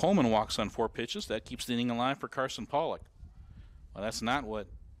 So Coleman walks on 4 pitches. That keeps the inning alive for Carson Pollock. Well, that's not what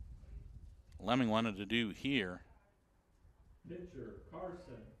Lemming wanted to do here. Pitcher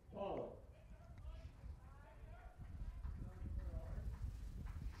Carson Pollock.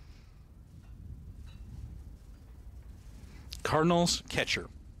 Cardinals catcher.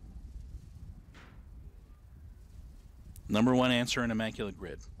 Number 1 answer in Immaculate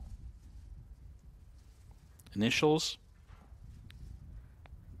Grid. Initials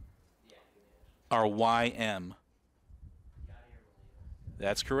are YM.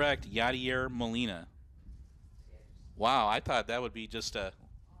 That's correct. Yadier Molina. Wow, I thought that would be just a...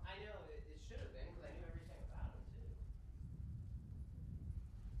 I know, it should have been, because I knew everything about him, too.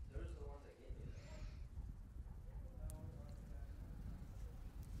 Those are the ones that gave me that.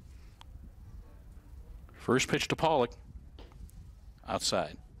 First pitch to Pollock.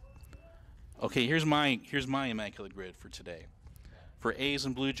 Outside. Okay, here's my Immaculate Grid for today. For A's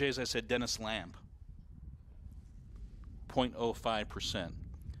and Blue Jays, I said Dennis Lamb. 0.05%.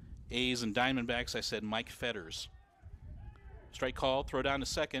 A's and Diamondbacks, I said Mike Fetters. Strike call, throw down to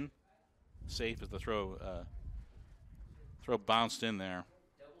second. Safe as the throw bounced in there.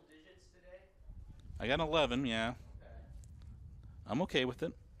 Double digits today? I got an 11, yeah. Okay. I'm okay with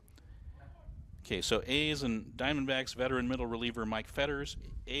it. Okay, so A's and Diamondbacks, veteran middle reliever Mike Fetters.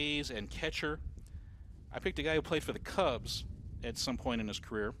 A's and catcher. I picked a guy who played for the Cubs at some point in his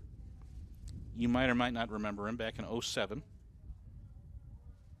career. You might or might not remember him back in '07.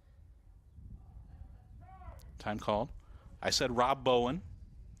 Time called. I said Rob Bowen.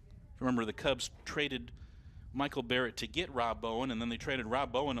 Remember, the Cubs traded Michael Barrett to get Rob Bowen, and then they traded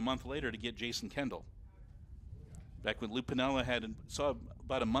Rob Bowen a month later to get Jason Kendall. Back when Lou Piniella saw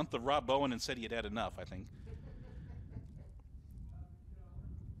about a month of Rob Bowen and said he had had enough, I think.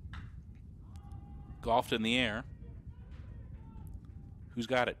 Golfed in the air. Who's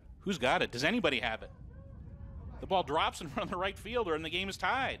got it? Who's got it? Does anybody have it? The ball drops in front of the right fielder and the game is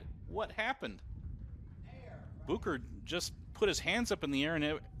tied. What happened? Booker just put his hands up in the air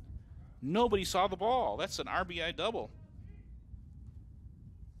and nobody saw the ball. That's an RBI double.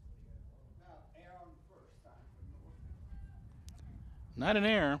 Not an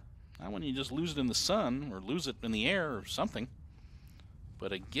error. Not when you just lose it in the sun or lose it in the air or something.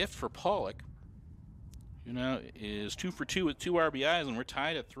 But a gift for Pollock. You know, is 2 for 2 with 2 RBIs, and we're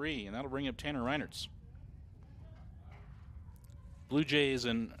tied at 3, and that'll bring up Tanner Reinertz. Blue Jays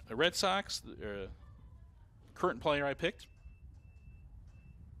and the Red Sox, current player I picked.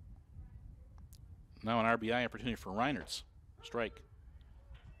 Now an RBI opportunity for Reinertz. Strike.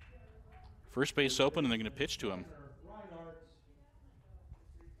 First base open, and they're going to pitch to him.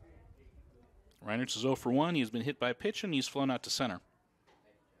 Reinertz is 0 for 1. He has been hit by a pitch, and he's flown out to center.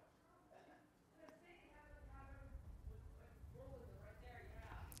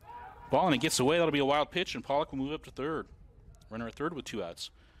 Ball, and it gets away. That'll be a wild pitch, and Pollock will move up to third. Runner at third with 2 outs.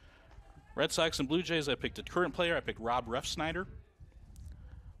 Red Sox and Blue Jays, I picked a current player. I picked Rob Refsnyder.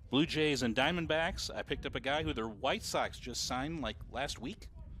 Blue Jays and Diamondbacks, I picked up a guy who the White Sox just signed like last week.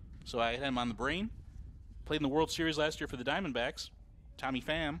 So I had him on the brain. Played in the World Series last year for the Diamondbacks. Tommy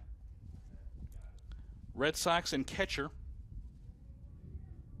Pham. Red Sox and catcher.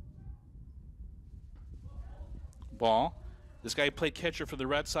 Ball. This guy played catcher for the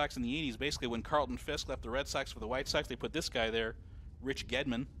Red Sox in the 80s. Basically, when Carlton Fisk left the Red Sox for the White Sox, they put this guy there, Rich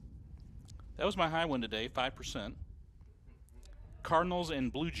Gedman. That was my high one today, 5%. Cardinals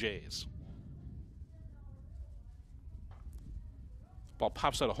and Blue Jays. Ball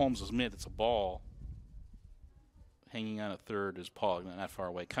pops out of Holmes' mid. It's a ball. Hanging on at third is Paul, not far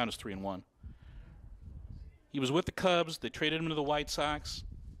away. Count is 3-1. He was with the Cubs. They traded him to the White Sox.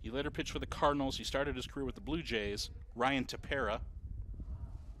 He later pitched for the Cardinals. He started his career with the Blue Jays. Ryan Tepera,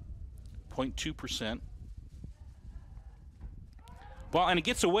 0.2%. Ball, and it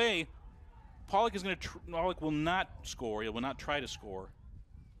gets away. Pollock will not score. He will not try to score.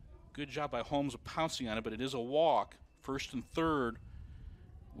 Good job by Holmes of pouncing on it, but it is a walk. First and third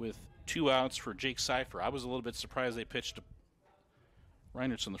with 2 outs for Jake Cipher. I was a little bit surprised they pitched to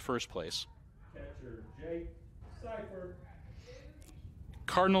Reinertz in the first place. Catcher Jake Cipher.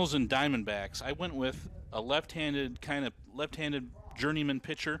 Cardinals and Diamondbacks. I went with a left-handed journeyman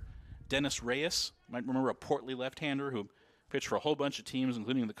pitcher, Dennis Reyes. You might remember a portly left-hander who pitched for a whole bunch of teams,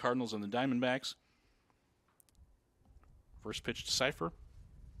 including the Cardinals and the Diamondbacks. First pitch to Cipher.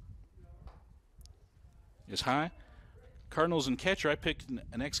 is high. Cardinals and catcher, I picked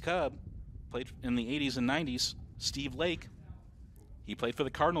an ex-Cub, played in the 80s and 90s, Steve Lake. He played for the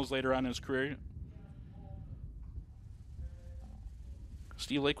Cardinals later on in his career.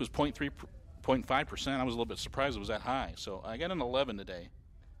 Steve Lake was 0.5%. I was a little bit surprised it was that high. So I got an 11 today.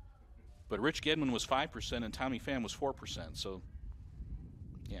 But Rich Gedman was 5% and Tommy Pham was 4%. So,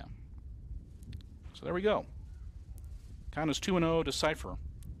 yeah. So there we go. Count is 2-0 to Cipher.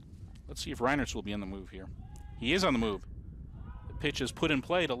 Let's see if Reinertz will be on the move here. He is on the move. The pitch is put in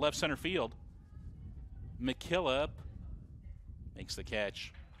play to left center field. McKillop makes the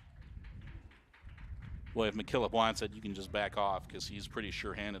catch. Boy, if McKillop wants it, you can just back off because he's pretty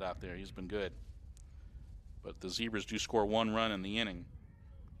sure-handed out there. He's been good. But the Zebras do score 1 run in the inning.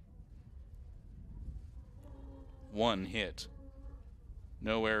 1 hit.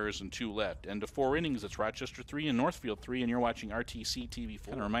 No errors and 2 left. End of 4 innings. It's Rochester 3 and Northfield 3, and you're watching RTC TV4.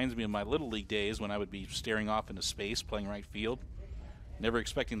 Kind of reminds me of my Little League days when I would be staring off into space playing right field. Never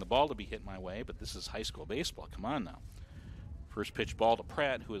expecting the ball to be hit my way, but this is high school baseball. Come on now. First pitch ball to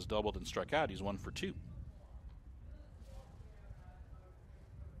Pratt, who has doubled and struck out. He's 1 for 2.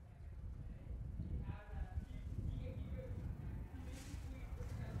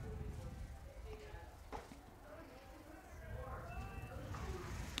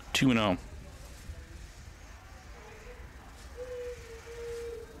 Two and 0.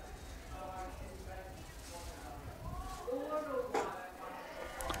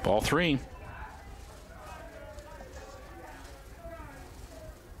 Ball 3.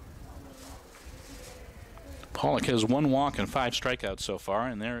 Pollock has 1 walk and 5 strikeouts so far,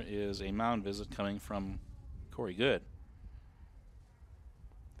 and there is a mound visit coming from Corey Good.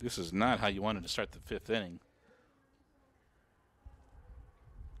 This is not how you wanted to start the 5th inning.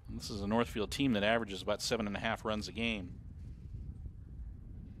 And this is a Northfield team that averages about 7.5 runs a game.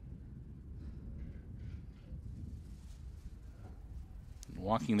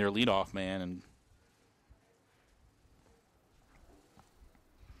 Walking their leadoff man and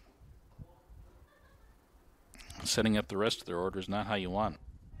setting up the rest of their order is not how you want.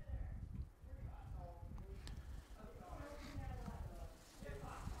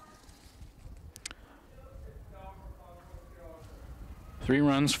 Three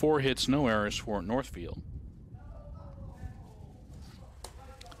runs, 4 hits, no errors for Northfield.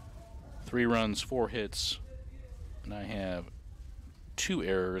 3 runs, 4 hits, and I have 2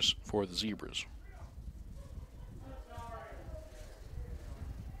 errors for the Zebras.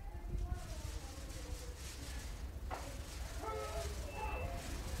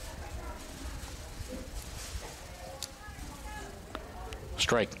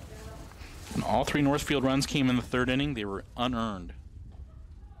 Strike. And all 3 Northfield runs came in the 3rd inning. They were unearned.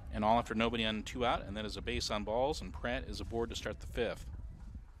 And all after nobody on 2 out, and that is a base on balls, and Pratt is aboard to start the 5th.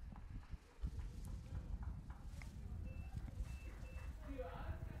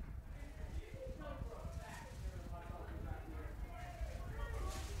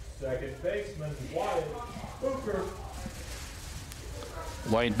 Second baseman, Wyatt Booker.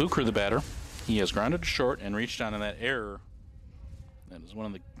 Wyatt Booker, the batter. He has grounded to short and reached onto that error. That is one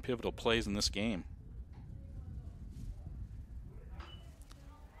of the pivotal plays in this game.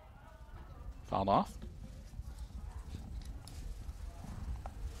 Fouled off.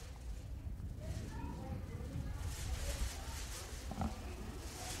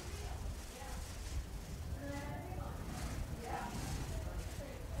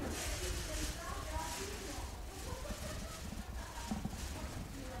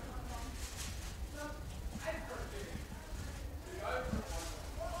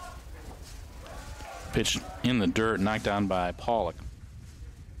 Pitch in the dirt, knocked down by Pollock.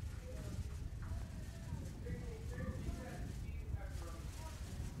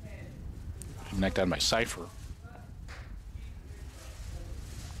 Knocked down by Cipher.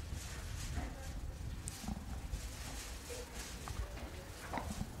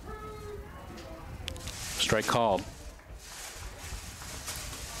 Strike called.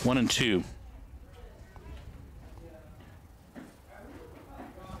 1-2.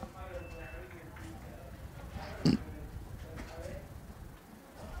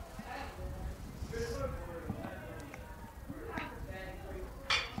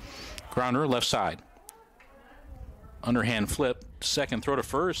 Grounder, left side. Underhand flip, second throw to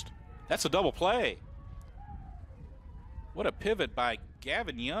first. That's a double play. What a pivot by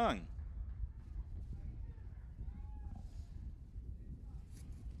Gavin Young.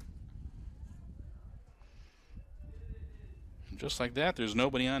 Just like that, there's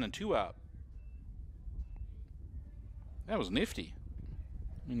nobody on and 2 out. That was nifty.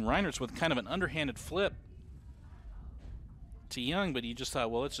 I mean, Reinertz with kind of an underhanded flip to Young, but you just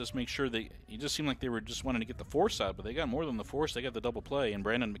thought, well, let's just make sure that you just seemed like they were just wanting to get the force out, but they got more than the force. They got the double play, and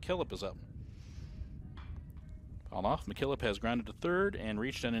Brandon McKillop is up. Fouled off. McKillop has grounded to third and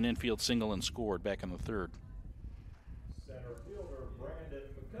reached on an infield single and scored back in the third. Center fielder Brandon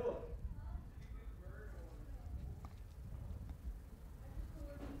McKillop.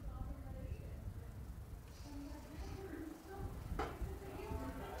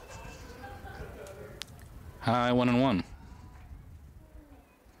 High 1-1.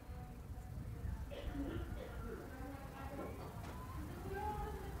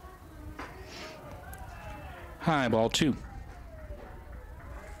 High ball 2.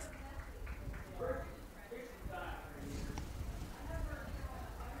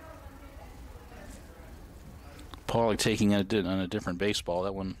 Pollock taking it on a different baseball.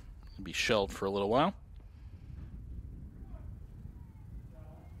 That one will be shelved for a little while.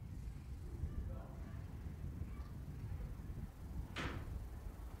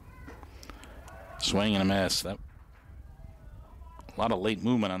 Swing and a miss. A lot of late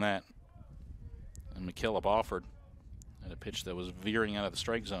movement on that. And McKillop offered at a pitch that was veering out of the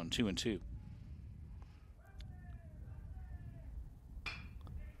strike zone, 2-2.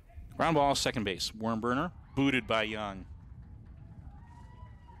 Ground ball, second base. Worm burner, booted by Young.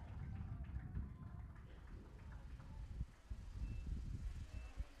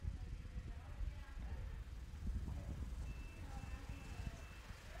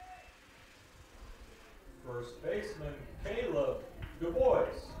 First baseman Caleb DuBois.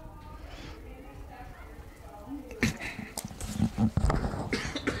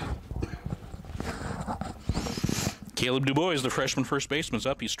 Caleb DuBois, the freshman first baseman, is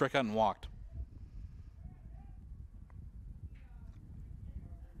up. He struck out and walked.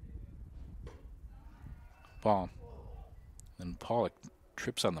 Ball. Then Pollock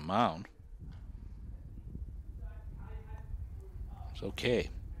trips on the mound. It's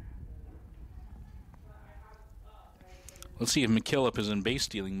okay. Let's see if McKillop is in base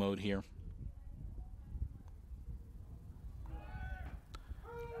stealing mode here.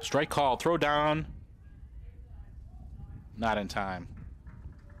 Strike call, throw down. Not in time.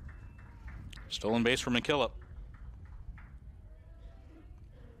 Stolen base for McKillop.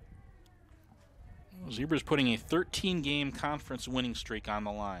 Zebras putting a 13-game conference winning streak on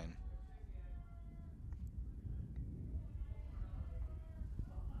the line.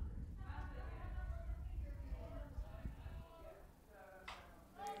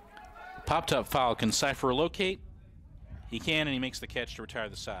 Popped up foul. Can Cypher locate? He can, and he makes the catch to retire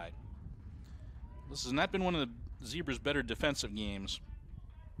the side. This has not been one of the Zebras' better defensive games,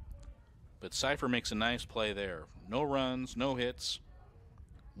 but Cypher makes a nice play there. No runs, no hits,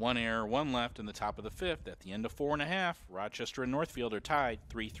 one error, one left in the top of the fifth. At the end of 4.5, Rochester and Northfield are tied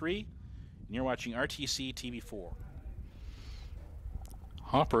 3-3, and you're watching RTC TV4.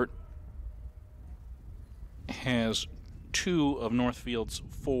 Hoppert has 2 of Northfield's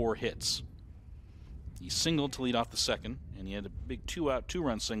 4 hits. He singled to lead off the second, and he had a big 2-out,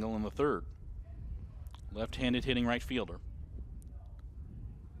 2-run single in the third. Left-handed hitting right fielder,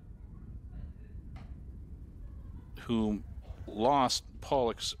 who lost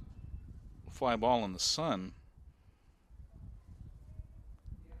Pollock's fly ball in the sun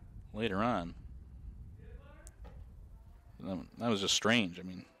later on. That was just strange. I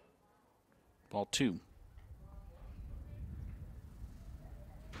mean, ball 2.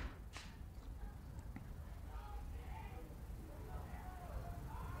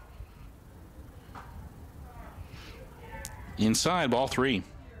 Inside, ball 3.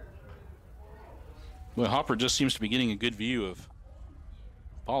 Well, Hopper just seems to be getting a good view of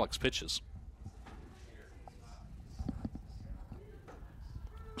Pollock's pitches.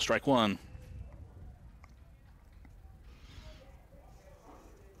 Strike 1.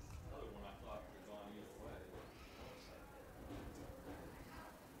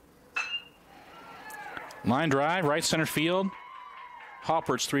 Line drive, right center field.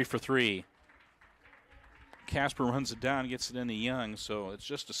 Hopper's 3 for 3. Casper runs it down, gets it into Young, so it's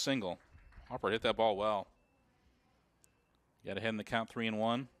just a single. Hopper hit that ball well. Got ahead in the count,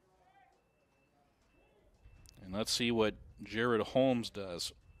 3-1. And let's see what Jared Holmes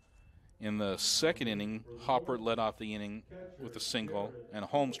does. In the second inning, Hopper led off the inning with a single, and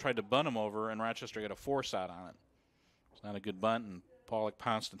Holmes tried to bunt him over, and Rochester got a force out on it. It's not a good bunt, and Pollock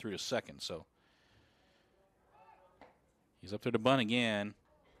pounced and threw to second, so he's up there to bunt again,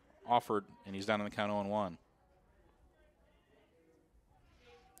 offered, and he's down in the count 0-1.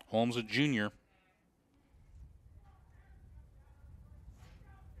 Holmes, a junior.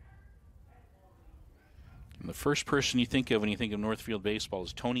 And the first person you think of when you think of Northfield baseball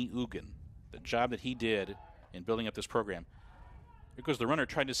is Tony Ugan. The job that he did in building up this program. Here goes the runner,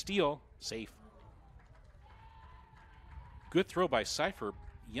 tried to steal. Safe. Good throw by Cypher.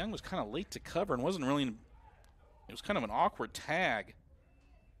 Young was kind of late to cover and wasn't really, it was kind of an awkward tag.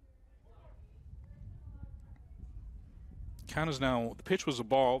 Count is now, the pitch was a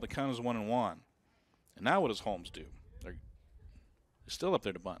ball, the count is 1-1. And now what does Holmes do? They're still up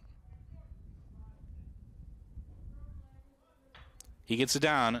there to bunt. He gets it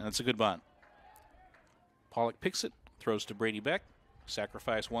down, and it's a good bunt. Pollock picks it, throws to Brady Beck.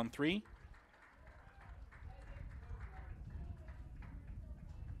 Sacrifice 1-3.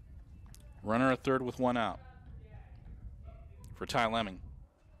 Runner at third with one out for Ty Lemming.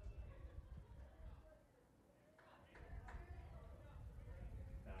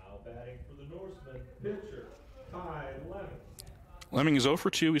 Now batting for the Norseman, pitcher, Ty Lemming. Lemming is 0 for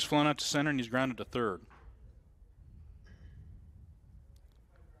 2. He's flown out to center, and he's grounded to third.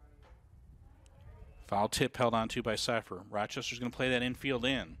 Foul tip held on to by Cypher. Rochester's going to play that infield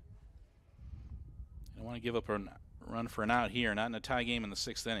in. They don't want to give up a run for an out here, not in a tie game in the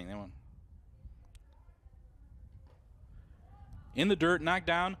 6th inning. They want in the dirt, knocked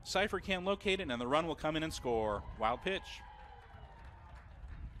down. Cypher can't locate it, and the run will come in and score. Wild pitch.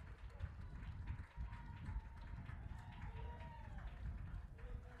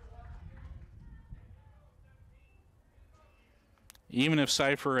 Even if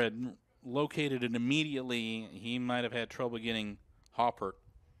Cypher had located it immediately, he might have had trouble getting Hoppert.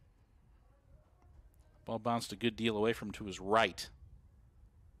 Ball bounced a good deal away from him to his right.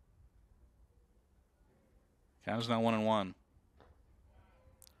 Count is now 1-1.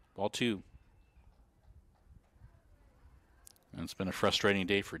 Ball 2. And it's been a frustrating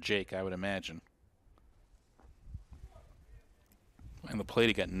day for Jake, I would imagine. And the plate,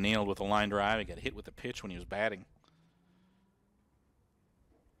 he got nailed with a line drive. He got hit with the pitch when he was batting.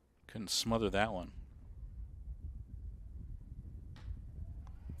 Couldn't smother that one.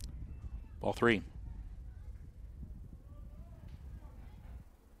 Ball 3.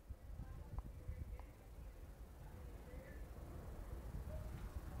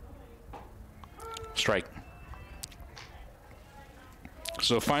 Strike.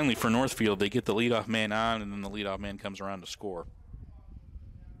 So finally for Northfield, they get the leadoff man on, and then the leadoff man comes around to score.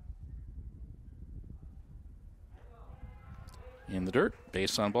 In the dirt,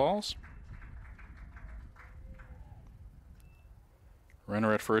 base on balls.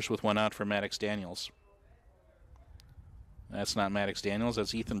 Runner at first with one out for Maddox Daniels. That's not Maddox Daniels,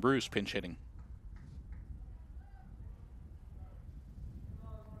 that's Ethan Bruce pinch hitting.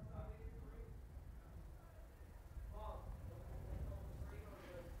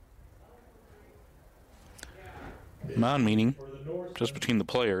 Mound meeting just between the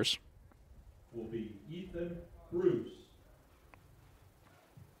players. Will be Ethan Bruce.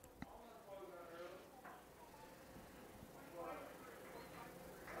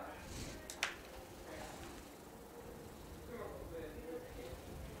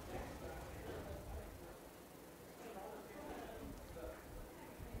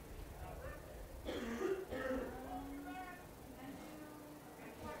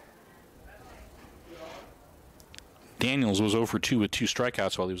 Daniels was 0 for 2 with 2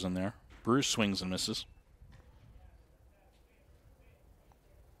 strikeouts while he was in there. Bruce swings and misses.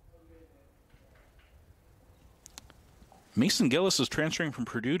 Mason Gillis is transferring from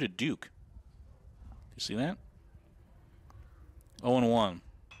Purdue to Duke. Do you see that? 0-1.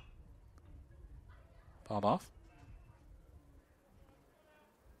 Fouled off.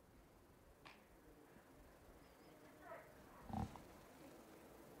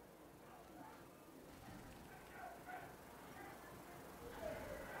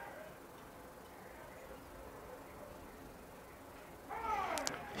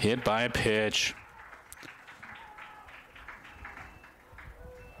 Hit by a pitch.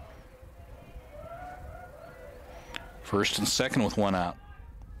 First and second with one out.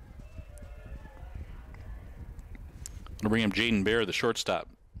 Going to bring him Jaden Bear, the shortstop.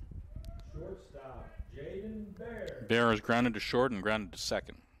 Shortstop, Jaden Bear. Bear is grounded to short and grounded to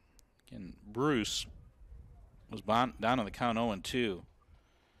second. Again, Bruce was down on the count 0-2.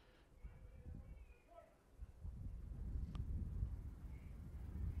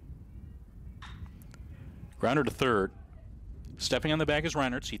 Grounder to third. Stepping on the bag is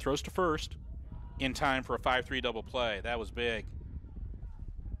Reinertz. He throws to first in time for a 5-3 double play. That was big.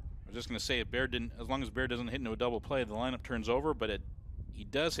 I was just going to say, if Bear didn't, as long as Bear doesn't hit into a double play, the lineup turns over, but he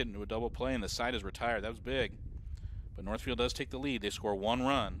does hit into a double play, and the side is retired. That was big. But Northfield does take the lead. They score 1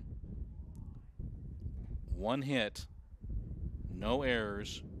 run, 1 hit, no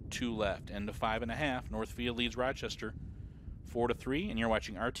errors, 2 left. End of 5.5. Northfield leads Rochester 4-3, and you're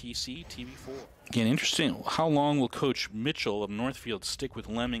watching RTC TV4. Again, interesting. How long will Coach Mitchell of Northfield stick with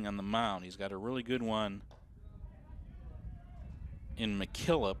Lemming on the mound? He's got a really good one in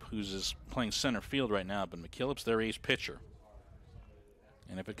McKillop, who's playing center field right now, but McKillop's their ace pitcher.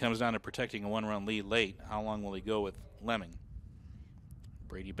 And if it comes down to protecting a one-run lead late, how long will he go with Lemming?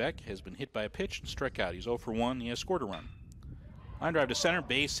 Brady Beck has been hit by a pitch and struck out. He's 0 for 1. He has scored a run. Line drive to center,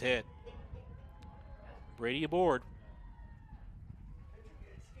 base hit. Brady aboard.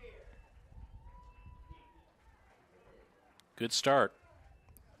 Good start.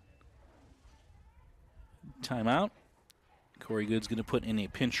 Timeout. Corey Good's going to put in a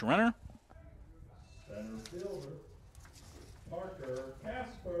pinch runner. Center fielder, Parker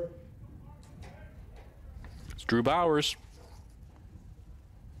Casper. It's Drew Bowers.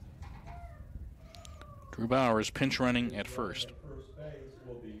 Drew Bowers pinch running at first. First base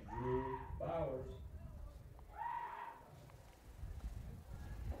will be Drew Bowers.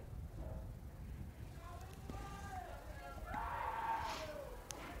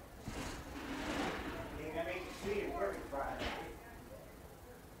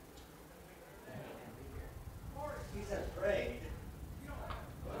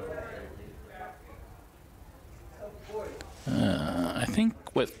 I think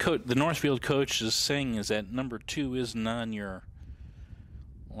what the Northfield coach is saying is that number 2 isn't on your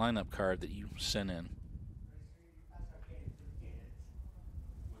lineup card that you sent in.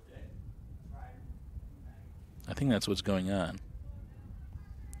 I think that's what's going on.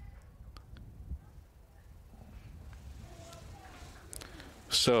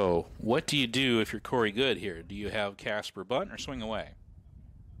 So, what do you do if you're Corey Good here? Do you have Casper bunt or swing away?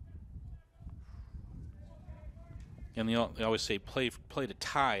 And they always say play to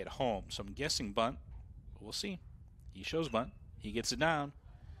tie at home. So I'm guessing bunt. We'll see. He shows bunt. He gets it down.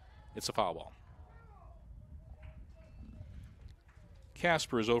 It's a foul ball.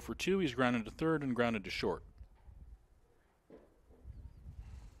 Casper is 0 for 2. He's grounded to third and grounded to short.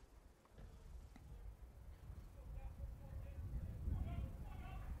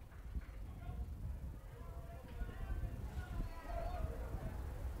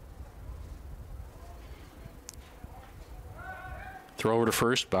 Throw over to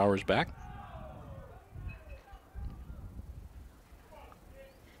first. Bowers back.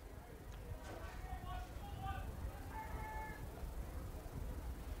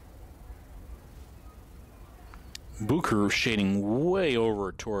 Bucher shading way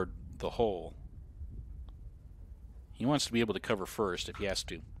over toward the hole. He wants to be able to cover first if he has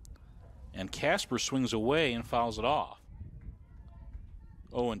to. And Casper swings away and fouls it off.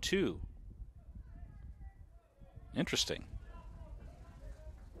 0-2. Interesting.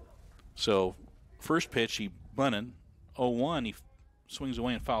 So, first pitch, he bunted. 0-1, he swings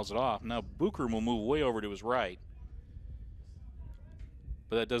away and fouls it off. Now, Bucher will move way over to his right.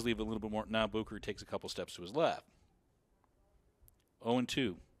 But that does leave a little bit more. Now, Bucher takes a couple steps to his left.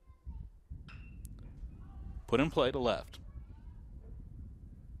 0-2. Put in play to left.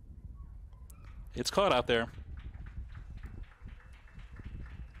 It's caught out there.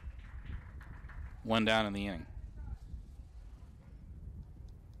 1 down in the inning.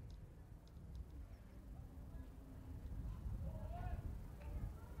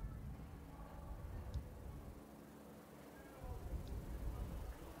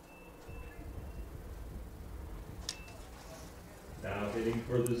 Now hitting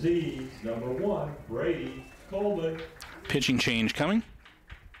for the Z's, number 1, Brady Coleman. Pitching change coming.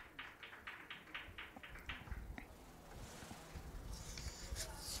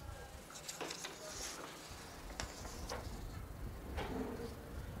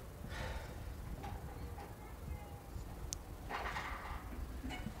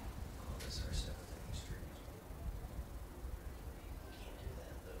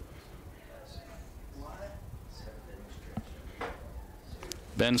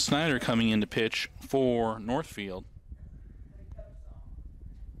 Ben Snyder coming in to pitch for Northfield.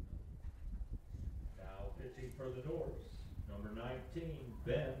 Now pitching for the Norse, number 19,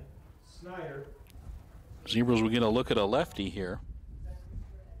 Ben Snyder. Zebras will get a look at a lefty here.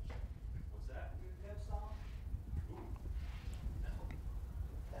 What's that?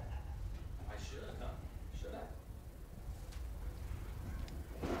 I should have, huh? Should I?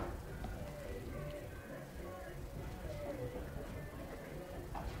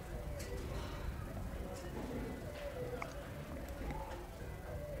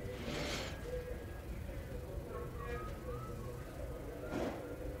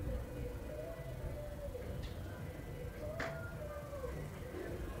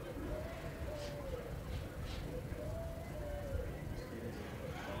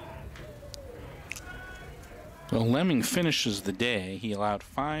 Well, Lemming finishes the day. He allowed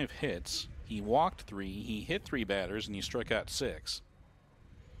 5 hits. He walked 3, he hit 3 batters, and he struck out 6.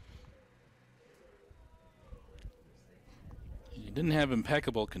 He didn't have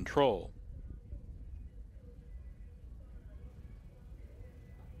impeccable control.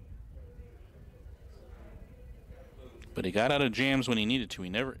 But he got out of jams when he needed to.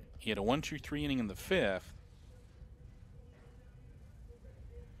 He had a 1-2-3 inning in the 5th.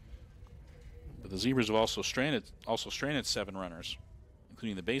 But the Zebras have also stranded 7 runners,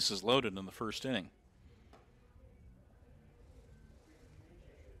 including the bases loaded in the 1st inning.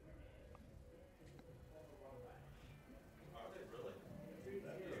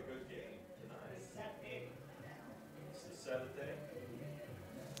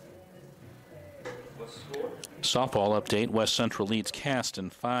 Softball update. West Central leads Caston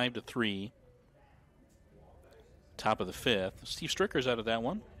 5-3. Top of the 5th. Steve Stricker's out of that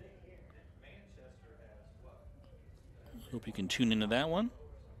one. Hope you can tune into that one.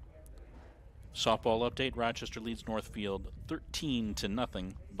 Softball update. Rochester leads Northfield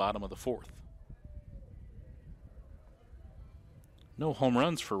 13-0. Bottom of the 4th. No home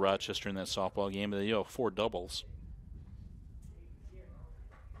runs for Rochester in that softball game, but they have 4 doubles.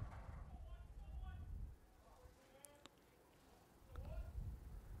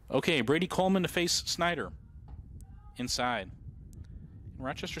 Okay, Brady Coleman to face Snyder. Inside.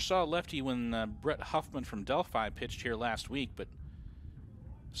 Rochester saw a lefty when Brett Huffman from Delphi pitched here last week, but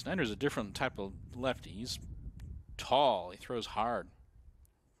Snyder's a different type of lefty. He's tall. He throws hard.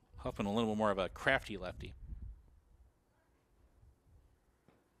 Huffman a little more of a crafty lefty.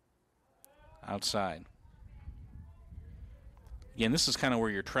 Outside. Again, this is kind of where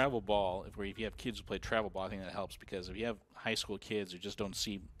your travel ball, if you have kids who play travel ball, I think that helps, because if you have high school kids who just don't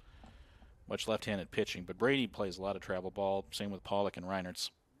see much left-handed pitching, but Brady plays a lot of travel ball, same with Pollock and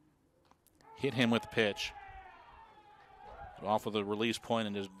Reinertz. Hit him with the pitch. Off of the release point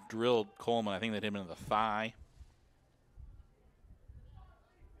and just drilled Coleman. I think that hit him in the thigh.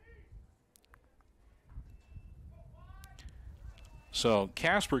 So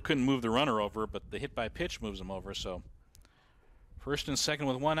Casper couldn't move the runner over, but the hit by pitch moves him over. So first and second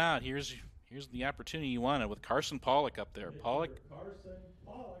with 1 out. Here's the opportunity you wanted with Carson Pollock up there. Pollock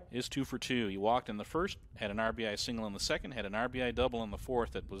is 2 for 2. He walked in the first, had an RBI single in the second, had an RBI double in the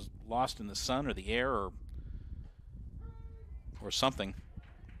fourth that was lost in the sun or the air or something,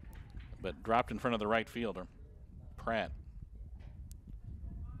 but dropped in front of the right fielder, Pratt.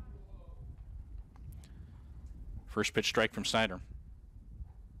 First pitch strike from Snyder.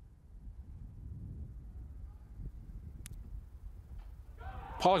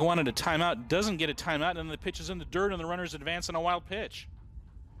 Pollock wanted a timeout, doesn't get a timeout, and then the pitch is in the dirt and the runners advance on a wild pitch.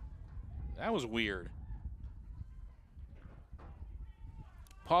 That was weird.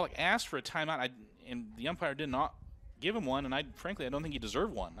 Pollock asked for a timeout, and the umpire did not give him one, and frankly, I don't think he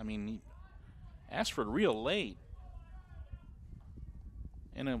deserved one. I mean, he asked for it real late.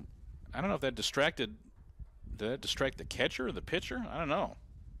 And I don't know if that distracted, did that distract the catcher or the pitcher? I don't know.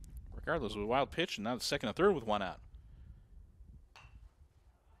 Regardless, it was a wild pitch, and now the second and third with 1 out.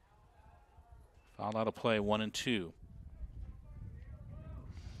 Fouled out of play, 1-2.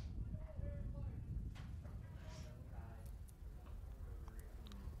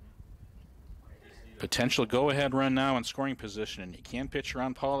 Potential go-ahead run now in scoring position, and you can't pitch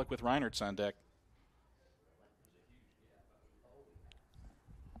around Pollock with Reinertz on deck.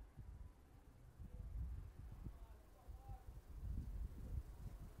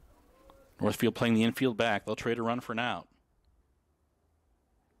 Northfield playing the infield back. They'll trade a run for an out.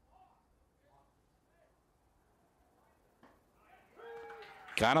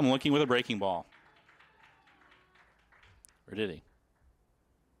 Got him looking with a breaking ball. Or did he?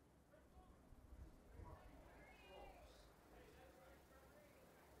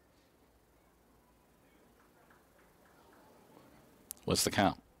 What's the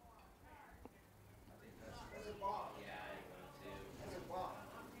count?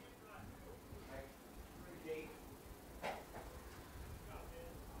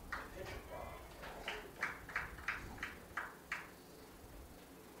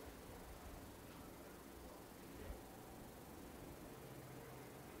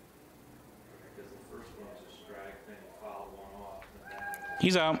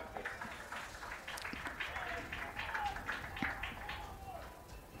 He's out.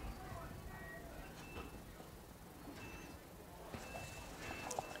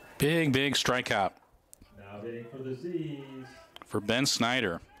 Big strikeout. Now hitting for the Z's. For Ben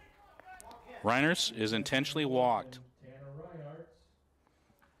Snyder. Reinertz is intentionally walked. Tanner Reinhardt.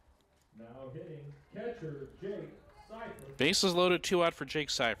 Now hitting catcher Jake Cipher. Bases loaded, 2 out for Jake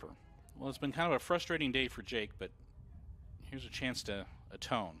Cipher. Well, it's been kind of a frustrating day for Jake, but here's a chance to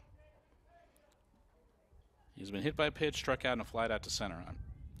atone. He's been hit by a pitch, struck out, and a flied out to center on.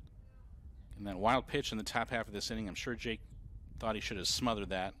 And that wild pitch in the top half of this inning, I'm sure Jake thought he should have smothered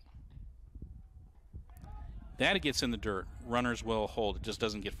that. That it gets in the dirt. Runners will hold. It just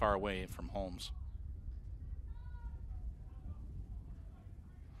doesn't get far away from Holmes.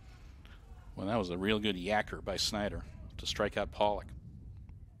 Well, that was a real good yacker by Snyder to strike out Pollock.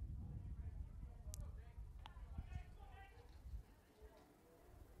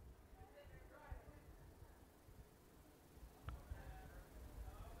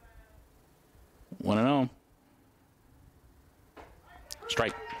 One and oh.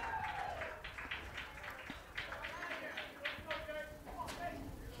 Strike.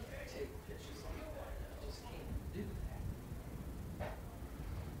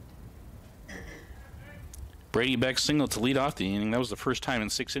 Brady Beck single to lead off the inning. That was the first time in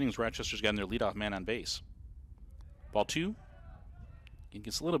 6 innings Rochester's gotten their leadoff man on base. Ball 2. It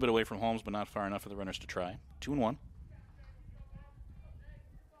gets a little bit away from Holmes, but not far enough for the runners to try. 2-1.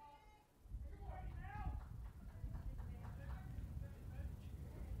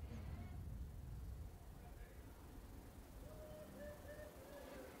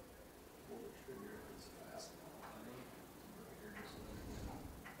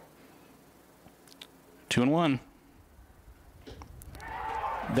 Two and one.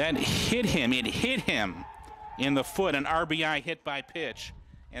 That hit him. It hit him in the foot. An RBI hit by pitch,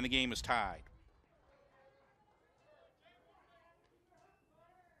 and the game is tied.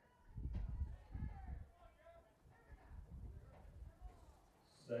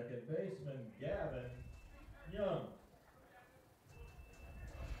 Second baseman Gavin Young.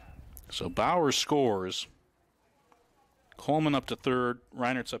 So Bauer scores. Coleman up to third.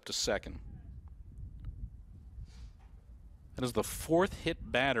 Reinert's up to second. That is the 4th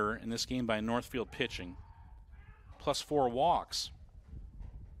hit batter in this game by Northfield pitching, plus 4 walks.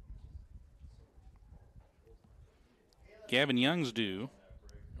 Gavin Young's due.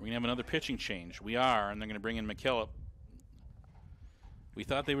 We're going to have another pitching change. We are, and they're going to bring in McKillop. We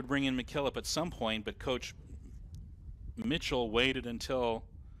thought they would bring in McKillop at some point, but Coach Mitchell waited until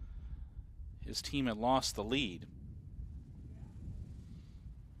his team had lost the lead.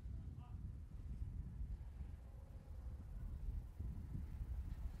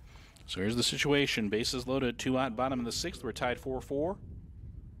 So here's the situation. Bases loaded, 2 out, bottom of the 6th. We're tied 4-4.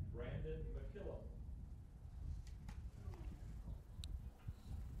 Brandon McKillop.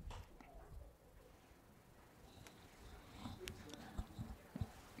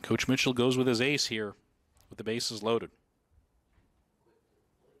 Coach Mitchell goes with his ace here with the bases loaded.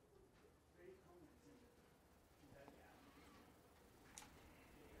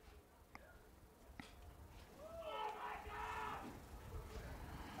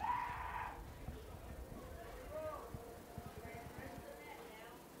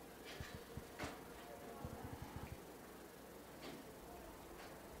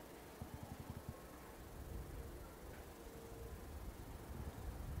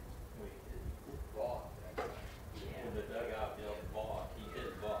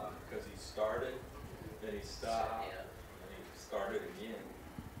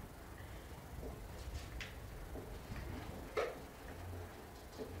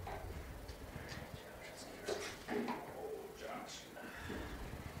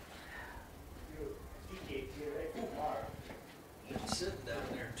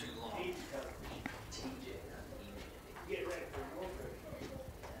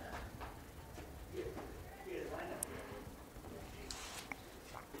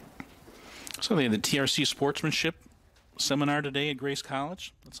 So they had the TRC Sportsmanship seminar today at Grace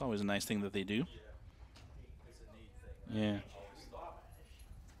College. That's always a nice thing that they do. Yeah.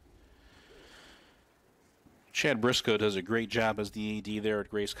 Chad Briscoe does a great job as the AD there at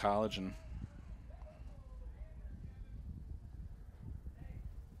Grace College, and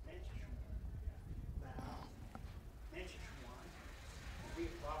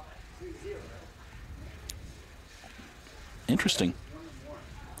interesting.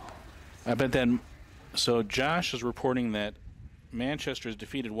 I bet that. So Josh is reporting that Manchester has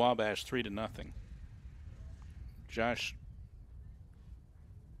defeated Wabash 3-0. Josh,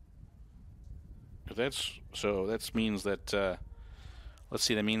 that means that. Let's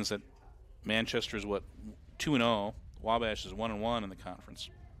see. That means that Manchester is what, 2-0. Wabash is 1-1 in the conference.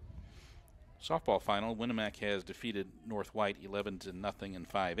 Softball final. Winnemac has defeated North White 11-0 in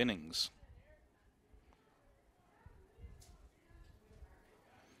 5 innings.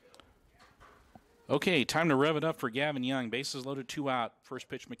 Okay, time to rev it up for Gavin Young. Bases loaded, 2 out. First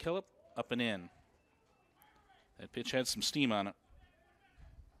pitch, McKillop, up and in. That pitch had some steam on it.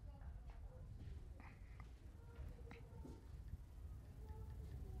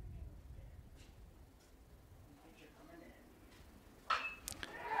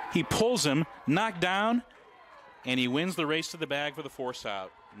 He pulls him, knocked down, and he wins the race to the bag for the force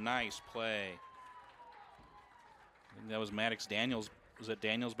out. Nice play. I think that was Maddox Daniels. Was that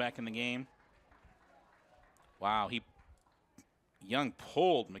Daniels back in the game? Wow, Young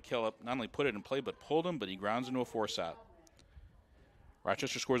pulled McKillop, not only put it in play, but pulled him, but he grounds into a force out.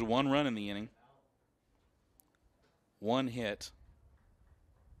 Rochester scores 1 run in the inning. 1 hit.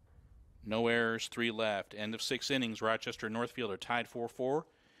 No errors, 3 left. End of 6 innings. Rochester and Northfield are tied 4-4.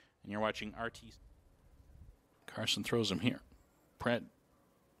 And you're watching RT. Carson throws him here. Pratt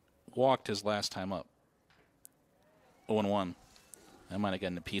walked his last time up. 0-1. That might have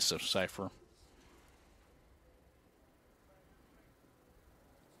gotten a piece of Cypher.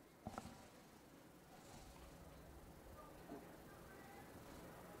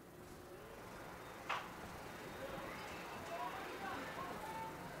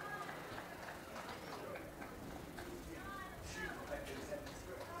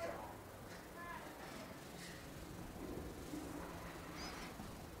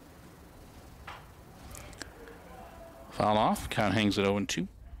 Foul off. Count hangs at 0-2.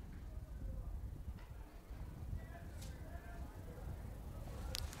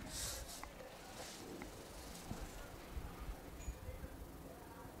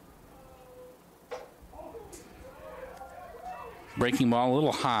 Breaking ball a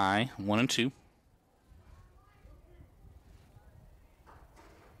little high. 1-2.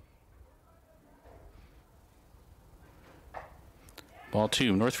 Ball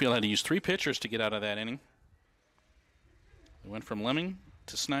 2. Northfield had to use 3 pitchers to get out of that inning. They went from Lemming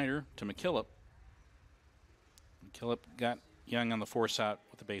to Snyder to McKillop. McKillop got Young on the force out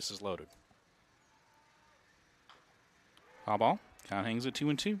with the bases loaded. Foul ball. Count hangs at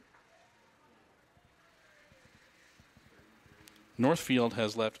 2-2. Northfield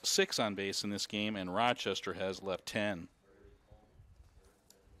has left 6 on base in this game, and Rochester has left 10.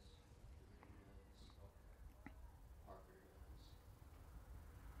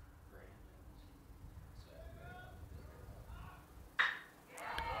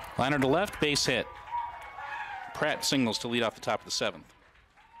 Liner to left, base hit. Pratt singles to lead off the top of the 7th.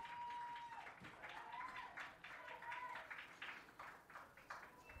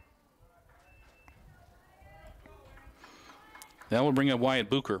 That will bring up Wyatt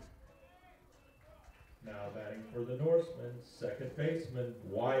Booker. Now batting for the Norseman, second baseman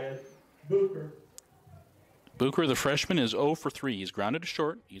Wyatt Booker. Booker, the freshman, is 0 for 3. He's grounded to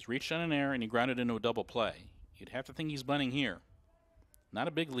short, he's reached on an error, and he grounded into a double play. You'd have to think he's bunting here. Not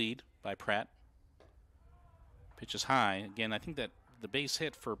a big lead by Pratt. Pitch is high. Again, I think that the base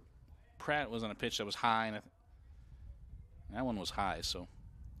hit for Pratt was on a pitch that was high, and that one was high. So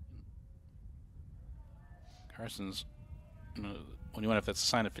Carson's, what do you wonder if that's a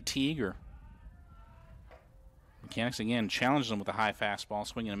sign of fatigue or mechanics? Again, challenges him with a high fastball,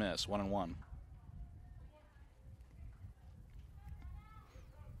 swing and a miss, 1-1.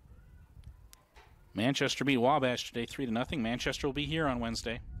 Manchester beat Wabash today 3-0. Manchester will be here on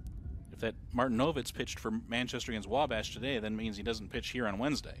Wednesday. If that Martin Novitz pitched for Manchester against Wabash today, then means he doesn't pitch here on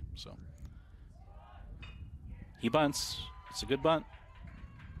Wednesday. So he bunts. It's a good bunt.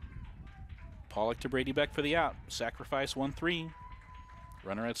 Pollock to Brady Beck for the out. Sacrifice 1-3.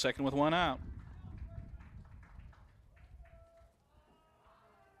 Runner at second with 1 out.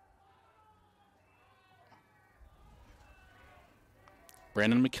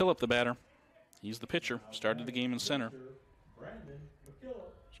 Brandon McKillop, the batter. He's the pitcher. Started the game in center.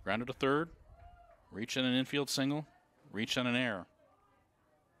 He's grounded to third. Reached on an infield single. Reached on an error.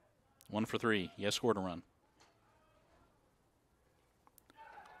 1 for 3. He has scored a run.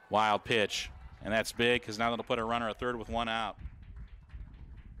 Wild pitch. And that's big because now that'll put a runner at third with 1 out.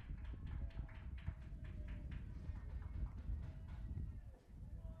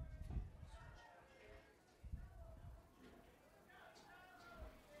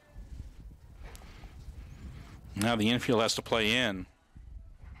 Now the infield has to play in.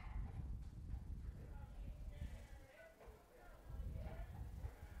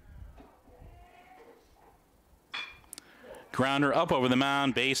 Grounder up over the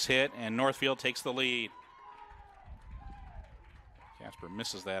mound, base hit, and Northfield takes the lead. Casper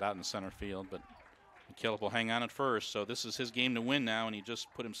misses that out in center field, but McKillop will hang on at first. So this is his game to win now, and he just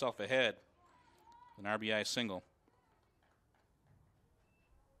put himself ahead. An RBI single.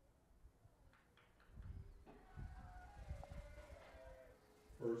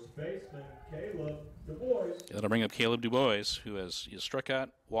 First baseman Caleb Du Bois. That'll bring up Caleb Du Bois, who has struck out,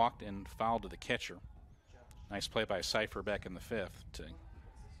 walked, and fouled to the catcher. Nice play by Cypher back in the 5th.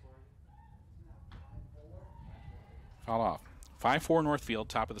 Foul off. 5-4 Northfield,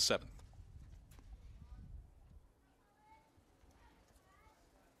 top of the 7th.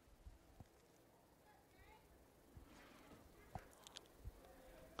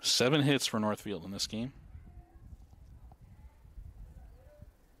 7 hits for Northfield in this game.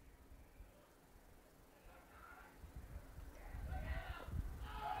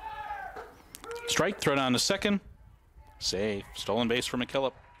 Strike, throw down to second. Safe. Stolen base for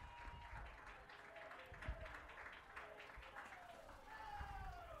McKillop.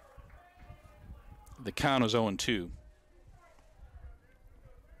 The count is 0-2.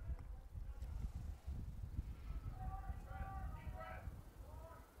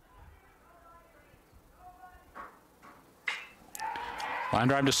 Line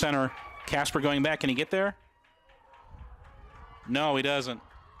drive to center. Casper going back. Can he get there? No, he doesn't.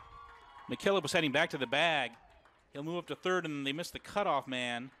 McKillop was heading back to the bag. He'll move up to third, and they missed the cutoff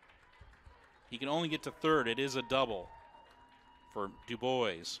man. He can only get to third. It is a double for Du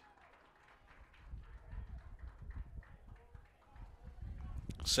Bois.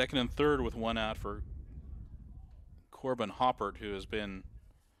 Second and third with 1 out for Corbin Hoppert, who has been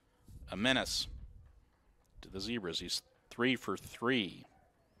a menace to the Zebras. He's 3 for 3.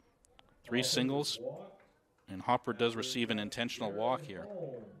 3 singles, and Hoppert does receive an intentional walk here.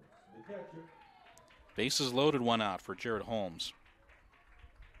 Bases loaded, 1 out for Jared Holmes.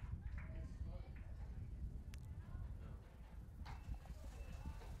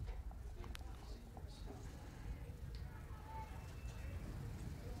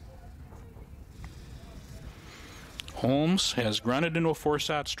 Holmes has grunted into a force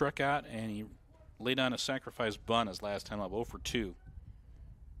out, struck out, and he laid on a sacrifice bunt his last time up, 0 for 2.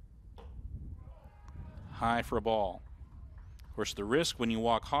 High for a ball. Of course, the risk when you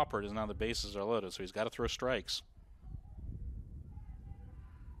walk Hoppert is now the bases are loaded, so he's got to throw strikes.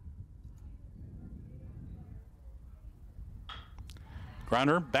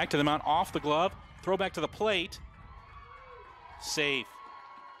 Grounder back to the mound, off the glove, throw back to the plate. Safe.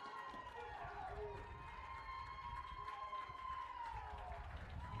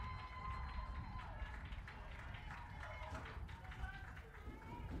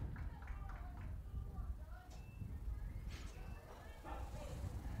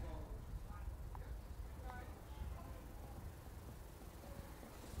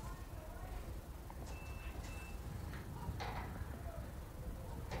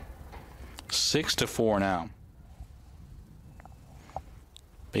 Six to 4 now.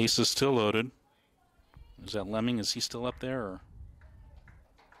 Base is still loaded. Is that Lemming? Is he still up there? Or?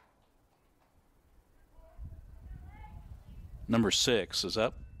 Number 6 is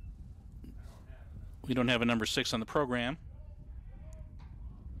up. We don't have a number 6 on the program.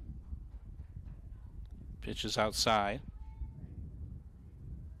 Pitch is outside.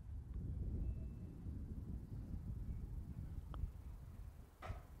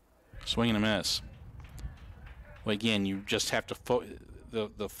 Swing and a miss. Well, again, you just have to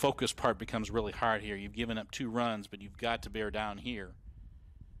the focus part becomes really hard here. You've given up 2 runs, but you've got to bear down here.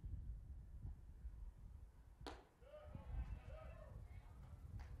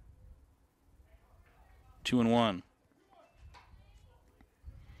 Two and 1.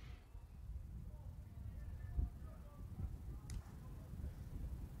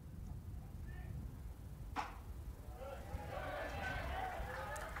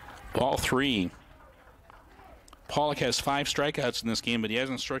 Ball 3. Pollock has 5 strikeouts in this game, but he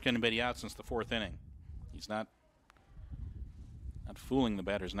hasn't struck anybody out since the 4th inning. He's not fooling the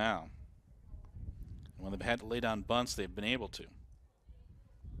batters now. When they've had to lay down bunts, they've been able to.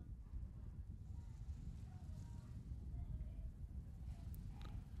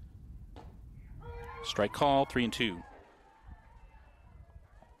 Strike call, 3-2.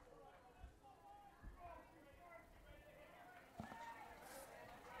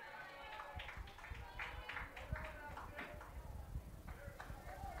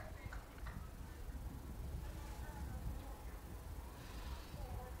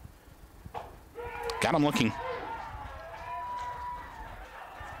 Got him looking.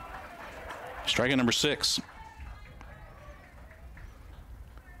 Strike at number 6.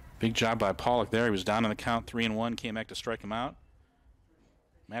 Big job by Pollock there. He was down in the count, 3-1, came back to strike him out.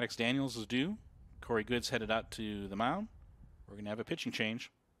 Maddox Daniels is due. Corey Goods headed out to the mound. We're going to have a pitching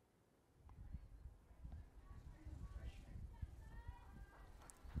change.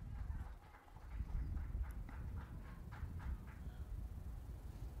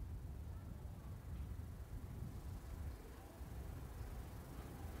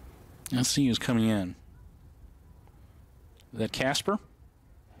 Let's see who's coming in. Is that Casper?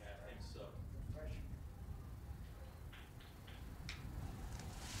 Yeah, I think so.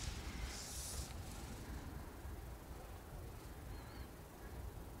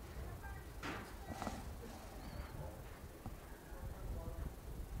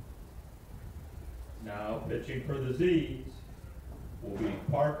 Now pitching for the Z's, will be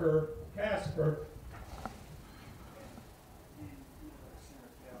Parker Casper.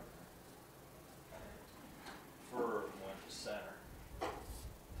 Ferb went to center.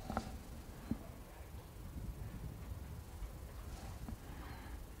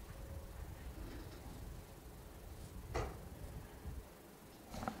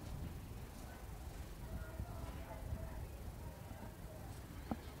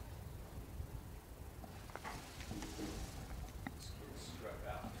 Struck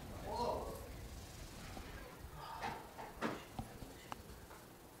out.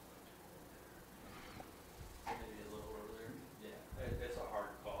 Maybe a little earlier. Yeah, it's a hard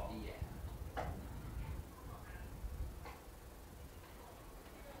call. Yeah.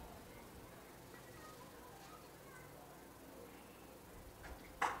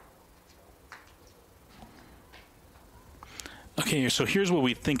 Okay, so here's what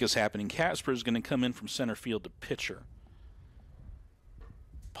we think is happening. Casper is going to come in from center field to pitcher.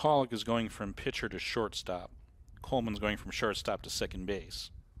 Pollock is going from pitcher to shortstop. Coleman's going from shortstop to second base.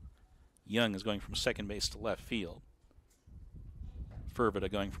 Young is going from second base to left field. Fervita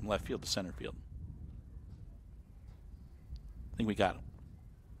going from left field to center field. I think we got him.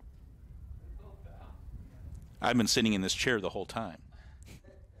 I've been sitting in this chair the whole time.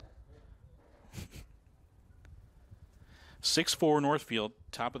 6-4 Northfield,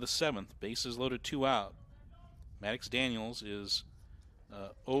 top of the 7th. Bases loaded, 2 out. Maddox Daniels is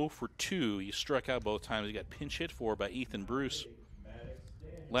 0 for 2. He struck out both times. He got pinch hit for by Ethan Bruce.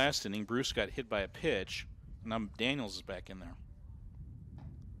 Last inning, Bruce got hit by a pitch. Now Daniels is back in there.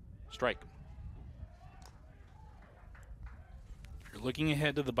 Strike. If you're looking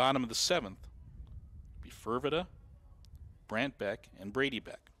ahead to the bottom of the 7th, it'd be Fervita, Brant Beck, and Brady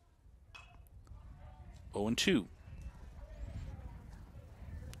Beck. 0-2.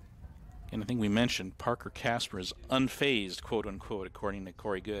 And I think we mentioned Parker Casper is unfazed, quote unquote, according to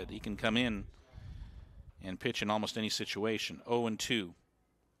Corey Good. He can come in and pitch in almost any situation. 0-2.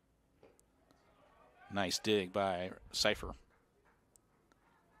 Nice dig by Cipher.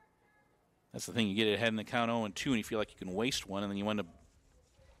 That's the thing. You get ahead in the count 0-2 and you feel like you can waste one, and then you end up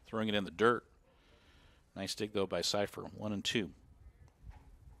throwing it in the dirt. Nice dig, though, by Cipher. 1-2.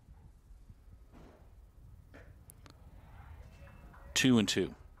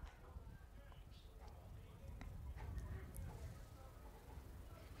 2-2.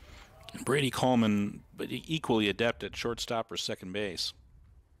 Brady Coleman, but equally adept at shortstop or second base.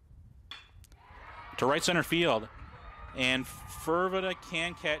 To right center field, and Fervita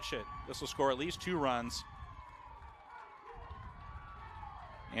can catch it. This will score at least 2 runs.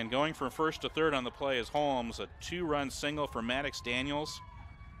 And going from first to third on the play is Holmes, a 2-run single for Maddox Daniels,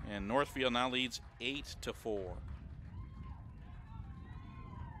 and Northfield now leads 8-4.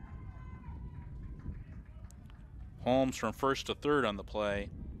 Holmes from first to third on the play.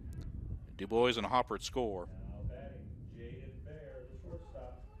 Du Bois and Hoppert score. Now batting, Jaden Bear, the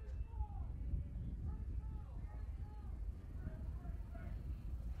shortstop.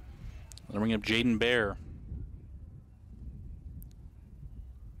 They'll bring up Jaden Bear.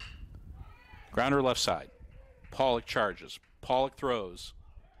 Grounder left side. Pollock charges. Pollock throws.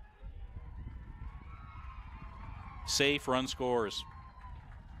 Safe, run scores.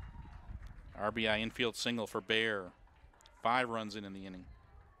 RBI infield single for Bear. 5 runs in the inning.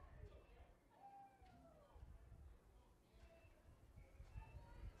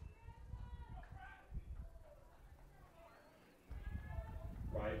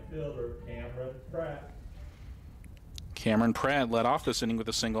 Right fielder, Cameron Pratt. Cameron Pratt led off this inning with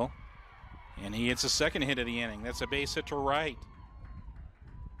a single, and he hits a second hit of the inning. That's a base hit to right.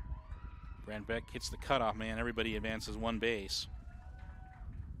 Brant Beck hits the cutoff man. Everybody advances 1 base.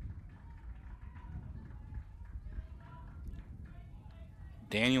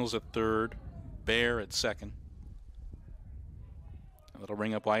 Daniels at third, Bear at second. That'll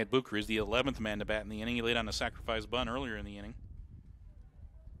bring up Wyatt Booker. He's the 11th man to bat in the inning. He laid on a sacrifice bunt earlier in the inning.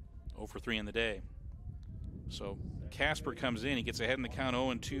 0 for 3 in the day. So Casper comes in. He gets ahead in the count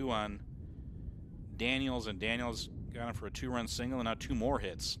 0-2 on Daniels, and Daniels got him for a 2-run single and now 2 more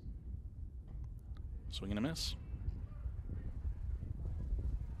hits. Swing and a miss.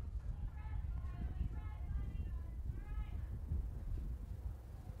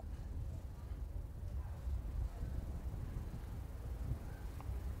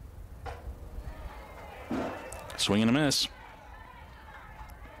 Swing and a miss.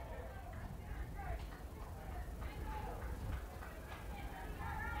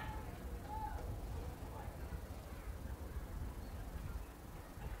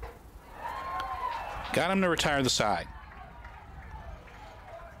 Got him to retire the side.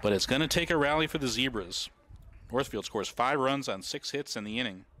 But it's going to take a rally for the Zebras. Northfield scores 5 runs on 6 hits in the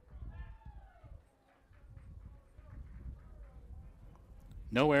inning.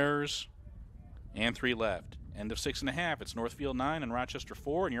 No errors and 3 left. End of 6.5. It's Northfield 9 and Rochester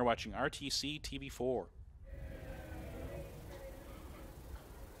 4, and you're watching RTC TV 4.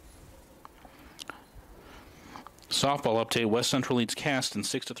 Softball update. West Central leads Caston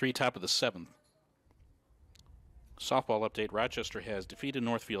 6-3, top of the 7th. Softball update. Rochester has defeated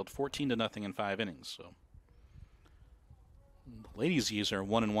Northfield 14-0 in 5 innings. So, the ladies' E's are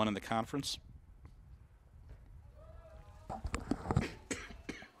 1-1 in the conference.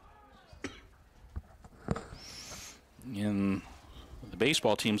 And the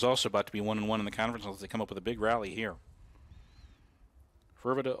baseball team's also about to be 1-1 in the conference unless they come up with a big rally here.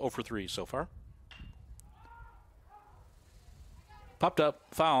 Fervita 0 for 3 so far. Popped up,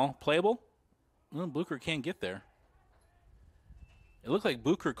 foul, playable. Well, Bucher can't get there. It looked like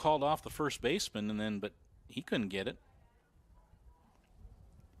Bucher called off the first baseman, but he couldn't get it.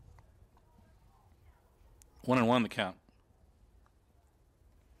 1-1 the count.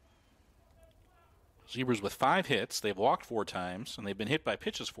 Zebras with 5 hits. They've walked 4 times, and they've been hit by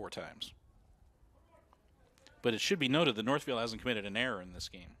pitches 4 times. But it should be noted that Northfield hasn't committed an error in this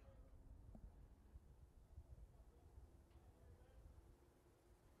game.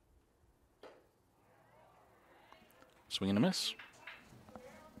 Swing and a miss.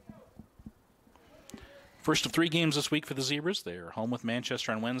 First of 3 games this week for the Zebras. They're home with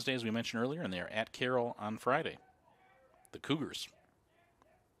Manchester on Wednesday, as we mentioned earlier, and they're at Carroll on Friday. The Cougars.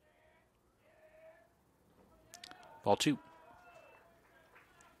 Ball 2.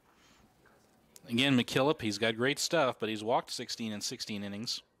 Again, McKillop, he's got great stuff, but he's walked 16 in 16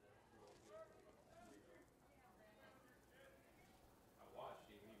 innings.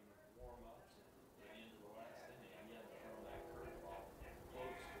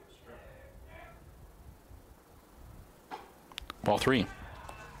 Ball 3.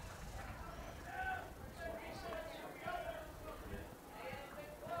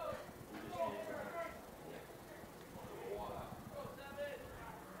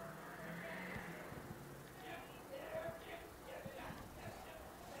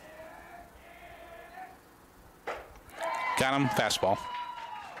 Got him, fastball.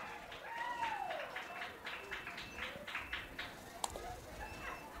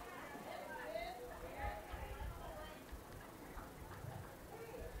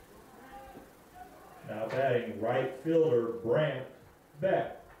 Now batting right fielder Brant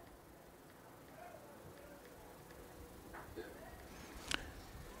Beck.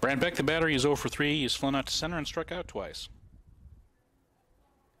 Brant Beck, the batter, he's 0 for 3. He's flown out to center and struck out twice.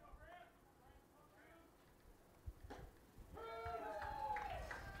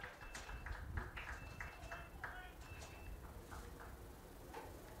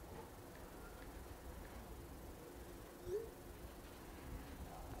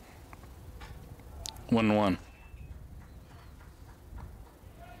 One.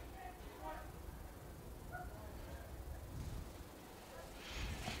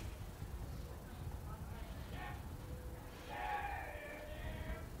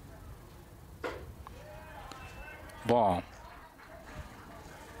 Ball.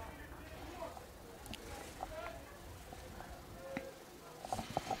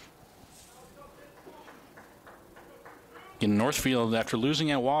 In Northfield, after losing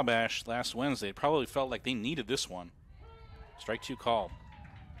at Wabash last Wednesday, it probably felt like they needed this one. Strike 2 called.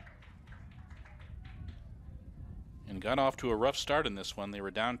 And got off to a rough start in this one. They were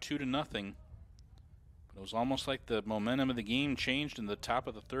down 2-0. But it was almost like the momentum of the game changed in the top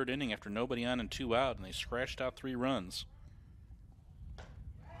of the 3rd inning after nobody on and 2 out, and they scratched out 3 runs.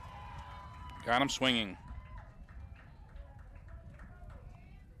 Got him swinging.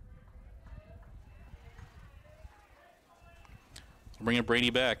 Bring it Brady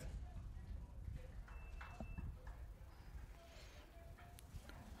back.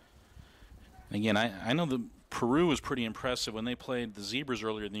 And again, I know the Peru was pretty impressive when they played the Zebras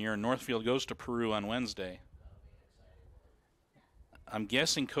earlier in the year. Northfield goes to Peru on Wednesday. I'm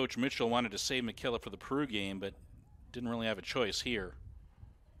guessing Coach Mitchell wanted to save McKillop for the Peru game, but didn't really have a choice here.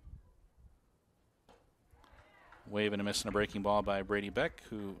 Wave and a miss and a breaking ball by Brady Beck,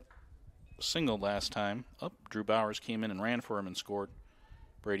 who singled last time. Drew Bowers came in and ran for him and scored.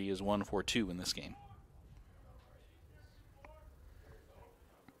 Brady is 1 for 2 in this game.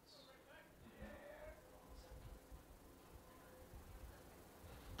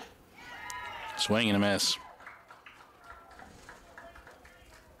 Swing and a miss.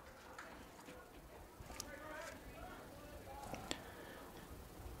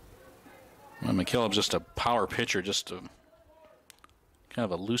 Well, McKillop's just a power pitcher, just a kind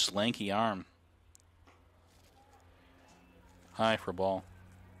of a loose, lanky arm. High for a ball.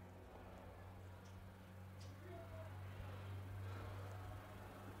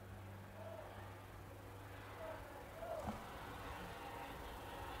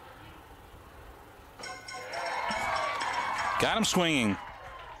 Got him swinging,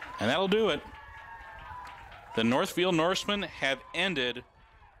 and that'll do it. The Northfield Norsemen have ended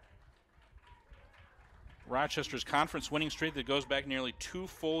Rochester's conference winning streak that goes back nearly 2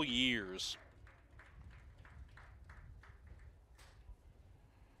 full years.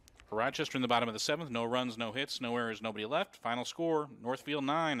 For Rochester in the bottom of the 7th, no runs, no hits, no errors, nobody left. Final score, Northfield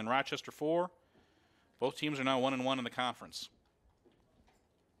 9 and Rochester 4. Both teams are now 1-1 in the conference.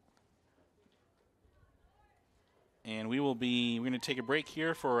 And we're going to take a break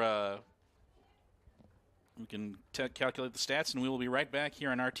here for, we can calculate the stats, and we will be right back here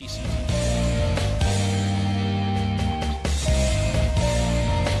on RTC.